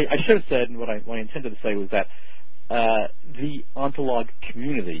 I should have said, and what I intended to say was that the Ontolog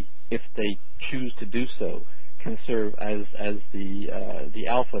community, if they choose to do so, can serve as the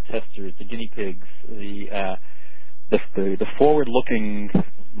alpha testers, the guinea pigs, the forward-looking,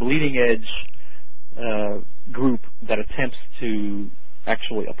 bleeding-edge group that attempts to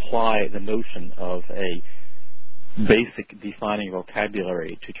actually apply the notion of a basic defining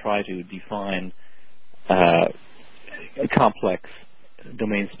vocabulary to try to define complex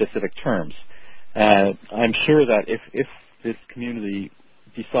domain-specific terms. I'm sure that if this community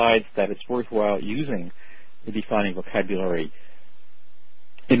decides that it's worthwhile using the defining vocabulary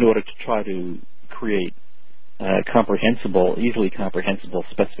in order to try to create easily comprehensible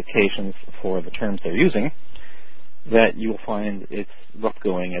specifications for the terms they're using, that you'll find it's rough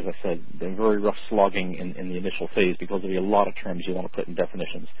going, as I said, very rough slogging in the initial phase, because there'll be a lot of terms you want to put in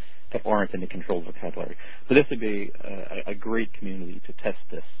definitions that aren't in the controlled vocabulary. But this would be a great community to test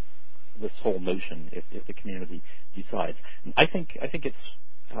this whole notion if the community decides. And I think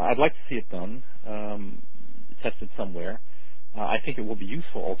I'd like to see it done, tested somewhere. I think it will be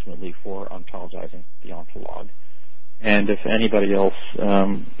useful ultimately for ontologizing the ontolog. And if anybody else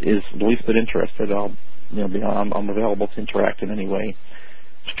is the least bit interested, I'm available to interact in any way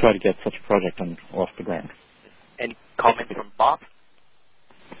to try to get such a project off the ground. Any comment from Bob?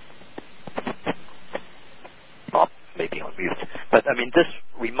 Bob may be on mute. But, this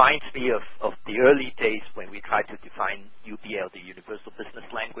reminds me of the early days when we tried to define UBL, the Universal Business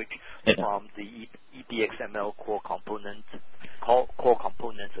Language, from the EBXML core components,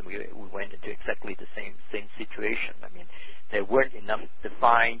 and we went into exactly the same situation. There weren't enough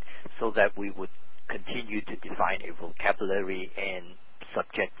defined so that we would continue to define a vocabulary and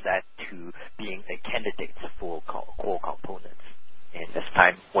subject that to being a candidate for core components. And as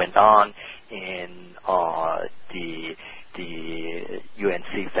time went on, and the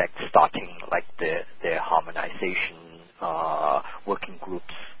UNC fact starting like their harmonization working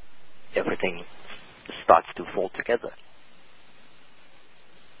groups, everything starts to fall together.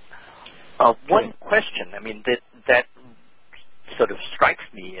 One question, that sort of strikes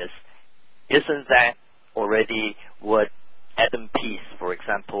me is, isn't that already what Adam Peace, for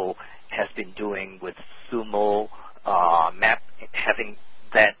example, has been doing with Sumo, having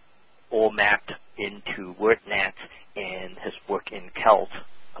that all mapped into WordNet and his work in Celt?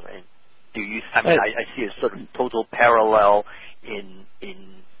 I see a sort of total parallel in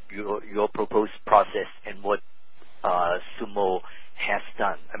your proposed process and what Sumo has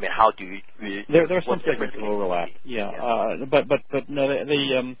done. How do you? There's some significant overlap. Yeah. But no,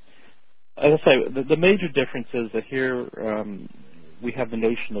 as I say, the major difference is that here we have the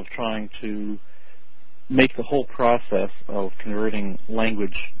notion of trying to make the whole process of converting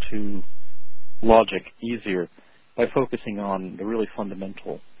language to logic easier by focusing on the really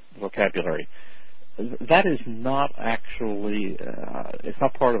fundamental vocabulary. That is not actually, it's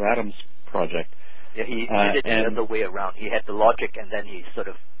not part of Adam's project. Yeah, he did it the other way around. He had the logic, and then he sort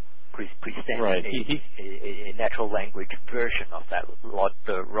of presented a natural language version of that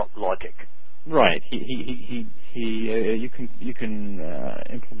logic. Right. You can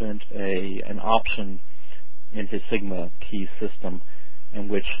implement an option in his Sigma key system in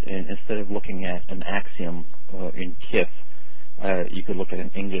which, instead of looking at an axiom in KIF, you could look at an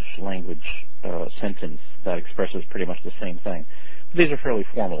English language sentence that expresses pretty much the same thing. But these are fairly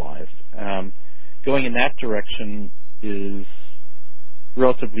formalized. Going in that direction is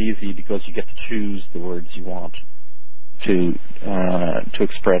relatively easy because you get to choose the words you want to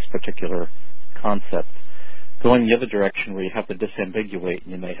express particular concepts. Going the other direction, where you have to disambiguate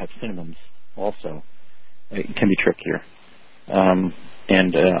and you may have synonyms also, it can be trickier. I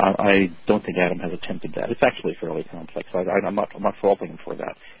don't think Adam has attempted that. It's actually fairly complex. I'm not faulting him for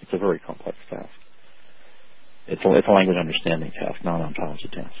that. It's a very complex task. It's a language understanding task, not an ontology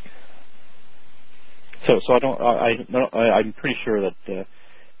task. So I'm pretty sure that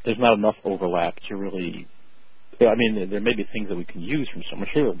there's not enough overlap to really. There may be things that we can use from Sumo.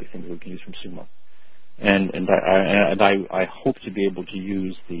 Sure, there'll be things that we can use from Sumo, and I hope to be able to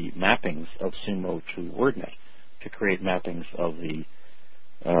use the mappings of Sumo to WordNet to create mappings of the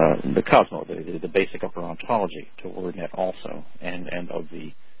Cosmo, the basic upper ontology, to WordNet also, and of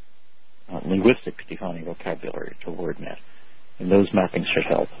the linguistic defining vocabulary to WordNet. And those mappings should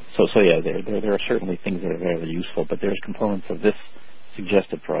help. So yeah, there are certainly things that are very useful, but there's components of this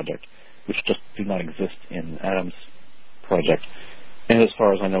suggested project which just do not exist in Adam's project, and as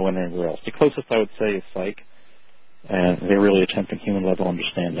far as I know, anywhere else. The closest I would say is Psych, and they're really attempting human level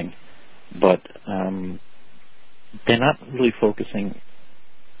understanding, but they're not really focusing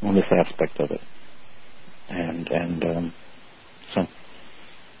on this aspect of it, so.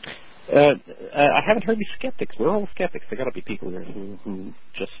 I haven't heard any skeptics. We're all skeptics. There got to be people there who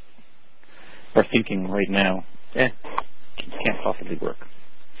just are thinking right now, it can't possibly work.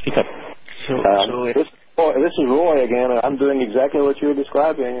 Speak up. This is Roy again. I'm doing exactly what you're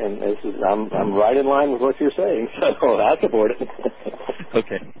describing, and I'm right in line with what you're saying. So I support it.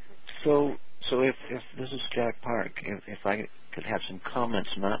 Okay. So if this is Jack Park, if I could have some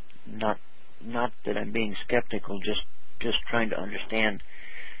comments, not that I'm being skeptical, just trying to understand.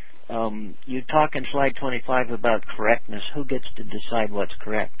 You talk in slide 25 about correctness. Who gets to decide what's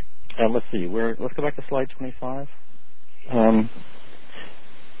correct? Let's see. Let's go back to slide 25.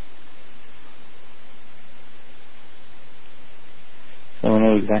 So I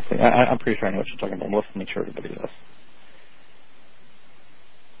know exactly. I'm pretty sure I know what you're talking about. Let's make sure everybody does.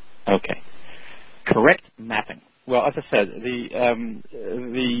 Okay. Correct mapping. Well, as I said,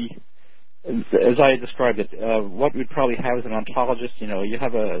 as I described it, what we'd probably have is an ontologist. You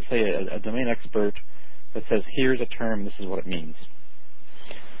have a domain expert that says, here's a term, this is what it means.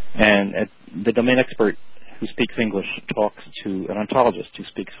 And the domain expert who speaks English talks to an ontologist who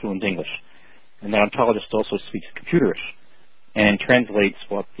speaks fluent English. And the ontologist also speaks computerish and translates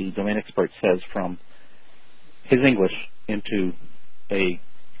what the domain expert says from his English into a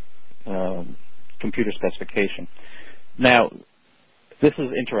computer specification. Now, this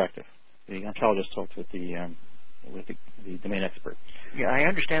is interactive. The ontologist talks with the domain expert. Yeah, I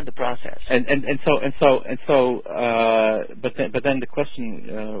understand the process. But then the question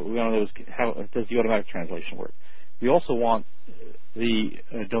we want to know is, how does the automatic translation work? We also want the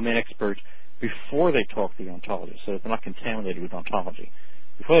domain expert, before they talk to the ontologist, so that they're not contaminated with ontology,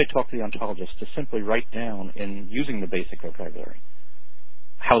 before they talk to the ontologist, to simply write down, in using the basic vocabulary,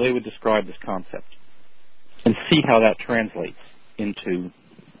 how they would describe this concept, and see how that translates into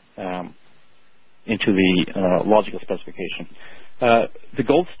the logical specification. The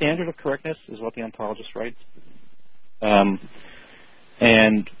gold standard of correctness is what the ontologist writes. And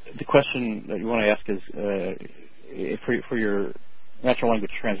the question that you want to ask is, for your natural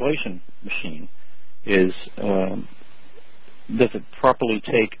language translation machine, is does it properly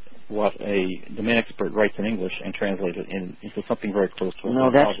take what a domain expert writes in English and translate it into something very close to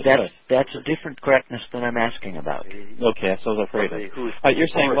what that's a different correctness than I'm asking about. Okay, so I was afraid of. You're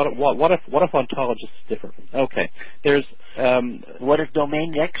saying what if ontologists differ? Okay, there's what if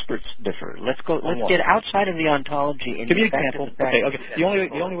domain experts differ? Let's get outside of the ontology and give me an example. Okay.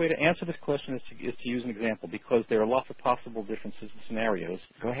 The only way to answer this question is to use an example, because there are lots of possible differences in scenarios.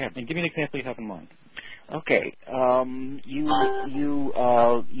 Go ahead and give me an example you have in mind. Okay, you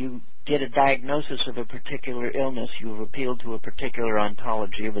get a diagnosis of a particular illness. You've appealed to a particular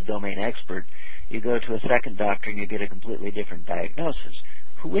ontology of a domain expert. You go to a second doctor and you get a completely different diagnosis.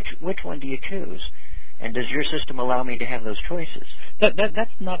 Which one do you choose? And does your system allow me to have those choices?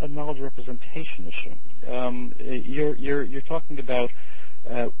 That's not a knowledge representation issue. You're talking about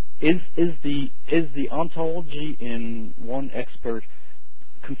is the ontology in one expert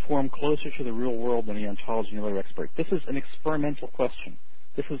conform closer to the real world than the ontology in another expert? This is an experimental question.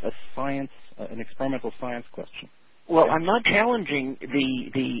 This is an experimental science question. Well, I'm not challenging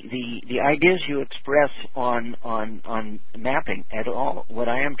the ideas you express on mapping at all. What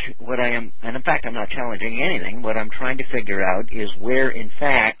I am, and in fact, I'm not challenging anything. What I'm trying to figure out is where, in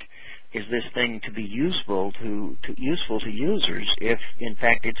fact, is this thing to be useful to users if, in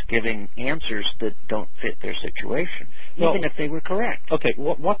fact, it's giving answers that don't fit their situation, even if they were correct. Okay,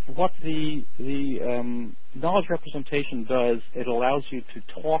 what the knowledge representation does, it allows you to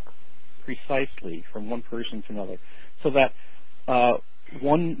talk precisely from one person to another, so that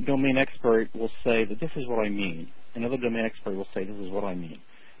one domain expert will say that this is what I mean, another domain expert will say this is what I mean.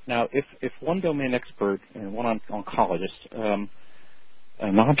 Now, if one domain expert and one oncologist,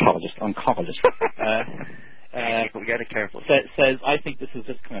 oncologist. We got to careful. Says, I think this is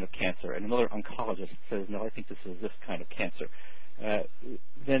this kind of cancer, and another oncologist says, no, I think this is this kind of cancer.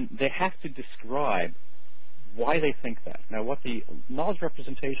 Then they have to describe why they think that. Now, what the knowledge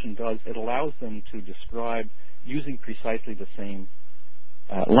representation does, it allows them to describe using precisely the same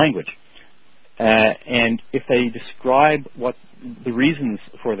language. And if they describe what the reasons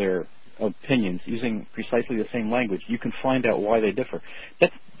for their opinions using precisely the same language, you can find out why they differ.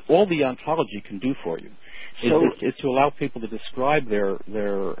 That's all the ontology can do for you. Is to allow people to describe their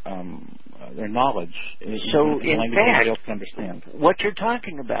knowledge in a language that else can understand. What you're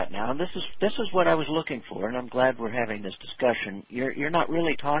talking about now, this is what I was looking for, and I'm glad we're having this discussion. You're not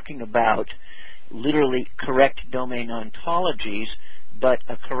really talking about literally correct domain ontologies, but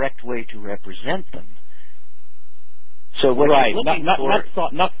a correct way to represent them. So what right, you're looking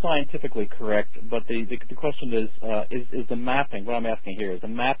not scientifically correct, but the question is the mapping. What I'm asking here is the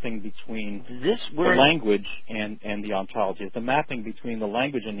mapping between the language and the ontology. Is the mapping between the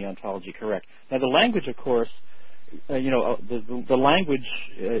language and the ontology correct? Now, the language, of course, the language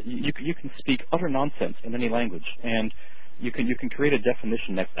you can speak utter nonsense in any language, and you can create a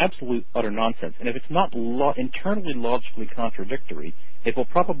definition that's absolute utter nonsense. And if it's not internally logically contradictory, it will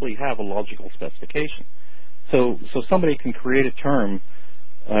probably have a logical specification. So somebody can create a term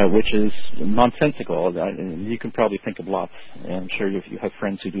which is nonsensical. You can probably think of lots. I'm sure you have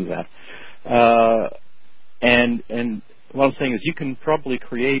friends who do that. And what I'm saying is you can probably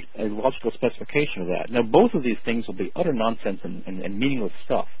create a logical specification of that. Now, both of these things will be utter nonsense and meaningless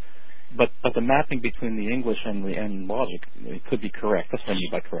stuff. But the mapping between the English and logic could be correct. That's what I mean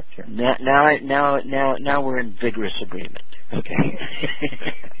by correct here. Now we're in vigorous agreement. Okay.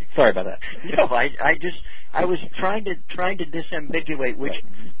 Sorry about that. No, I was trying to disambiguate which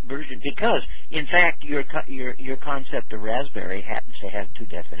version, because in fact your concept of raspberry happens to have two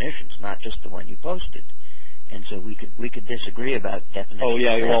definitions, not just the one you posted. And so we could disagree about definitions. Oh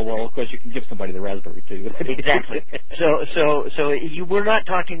yeah, well, of course you can give somebody the raspberry too. Exactly. So you were not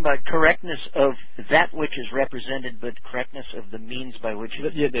talking about correctness of that which is represented, but correctness of the means by which.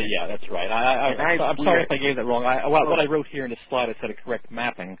 Yeah, that's right. I'm sorry if I gave that wrong. What I wrote here in the slide, I said a correct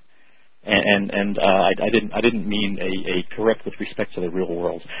mapping, and I didn't mean a correct with respect to the real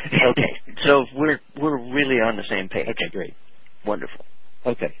world. Okay, so we're really on the same page. Okay, great, wonderful.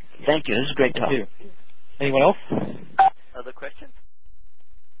 Okay, thank you. This is a great talk. Thank you. Anyone else? Other questions?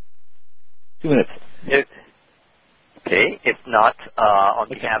 2 minutes. Okay. If not, on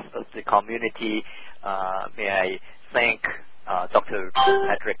behalf of the community, may I thank Dr.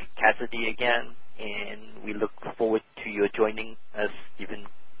 Patrick Cassidy again, and we look forward to your joining us, even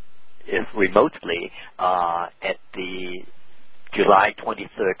if remotely, at the July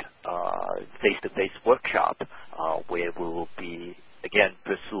 23rd face-to-face workshop, where we will be again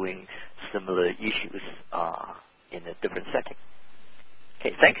pursuing similar issues in a different setting.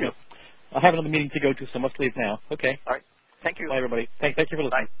 Okay, thank you. I have another meeting to go to, so I must leave now. Okay. All right. Thank you. Bye, everybody. Thank you for listening.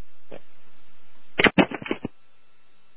 Bye.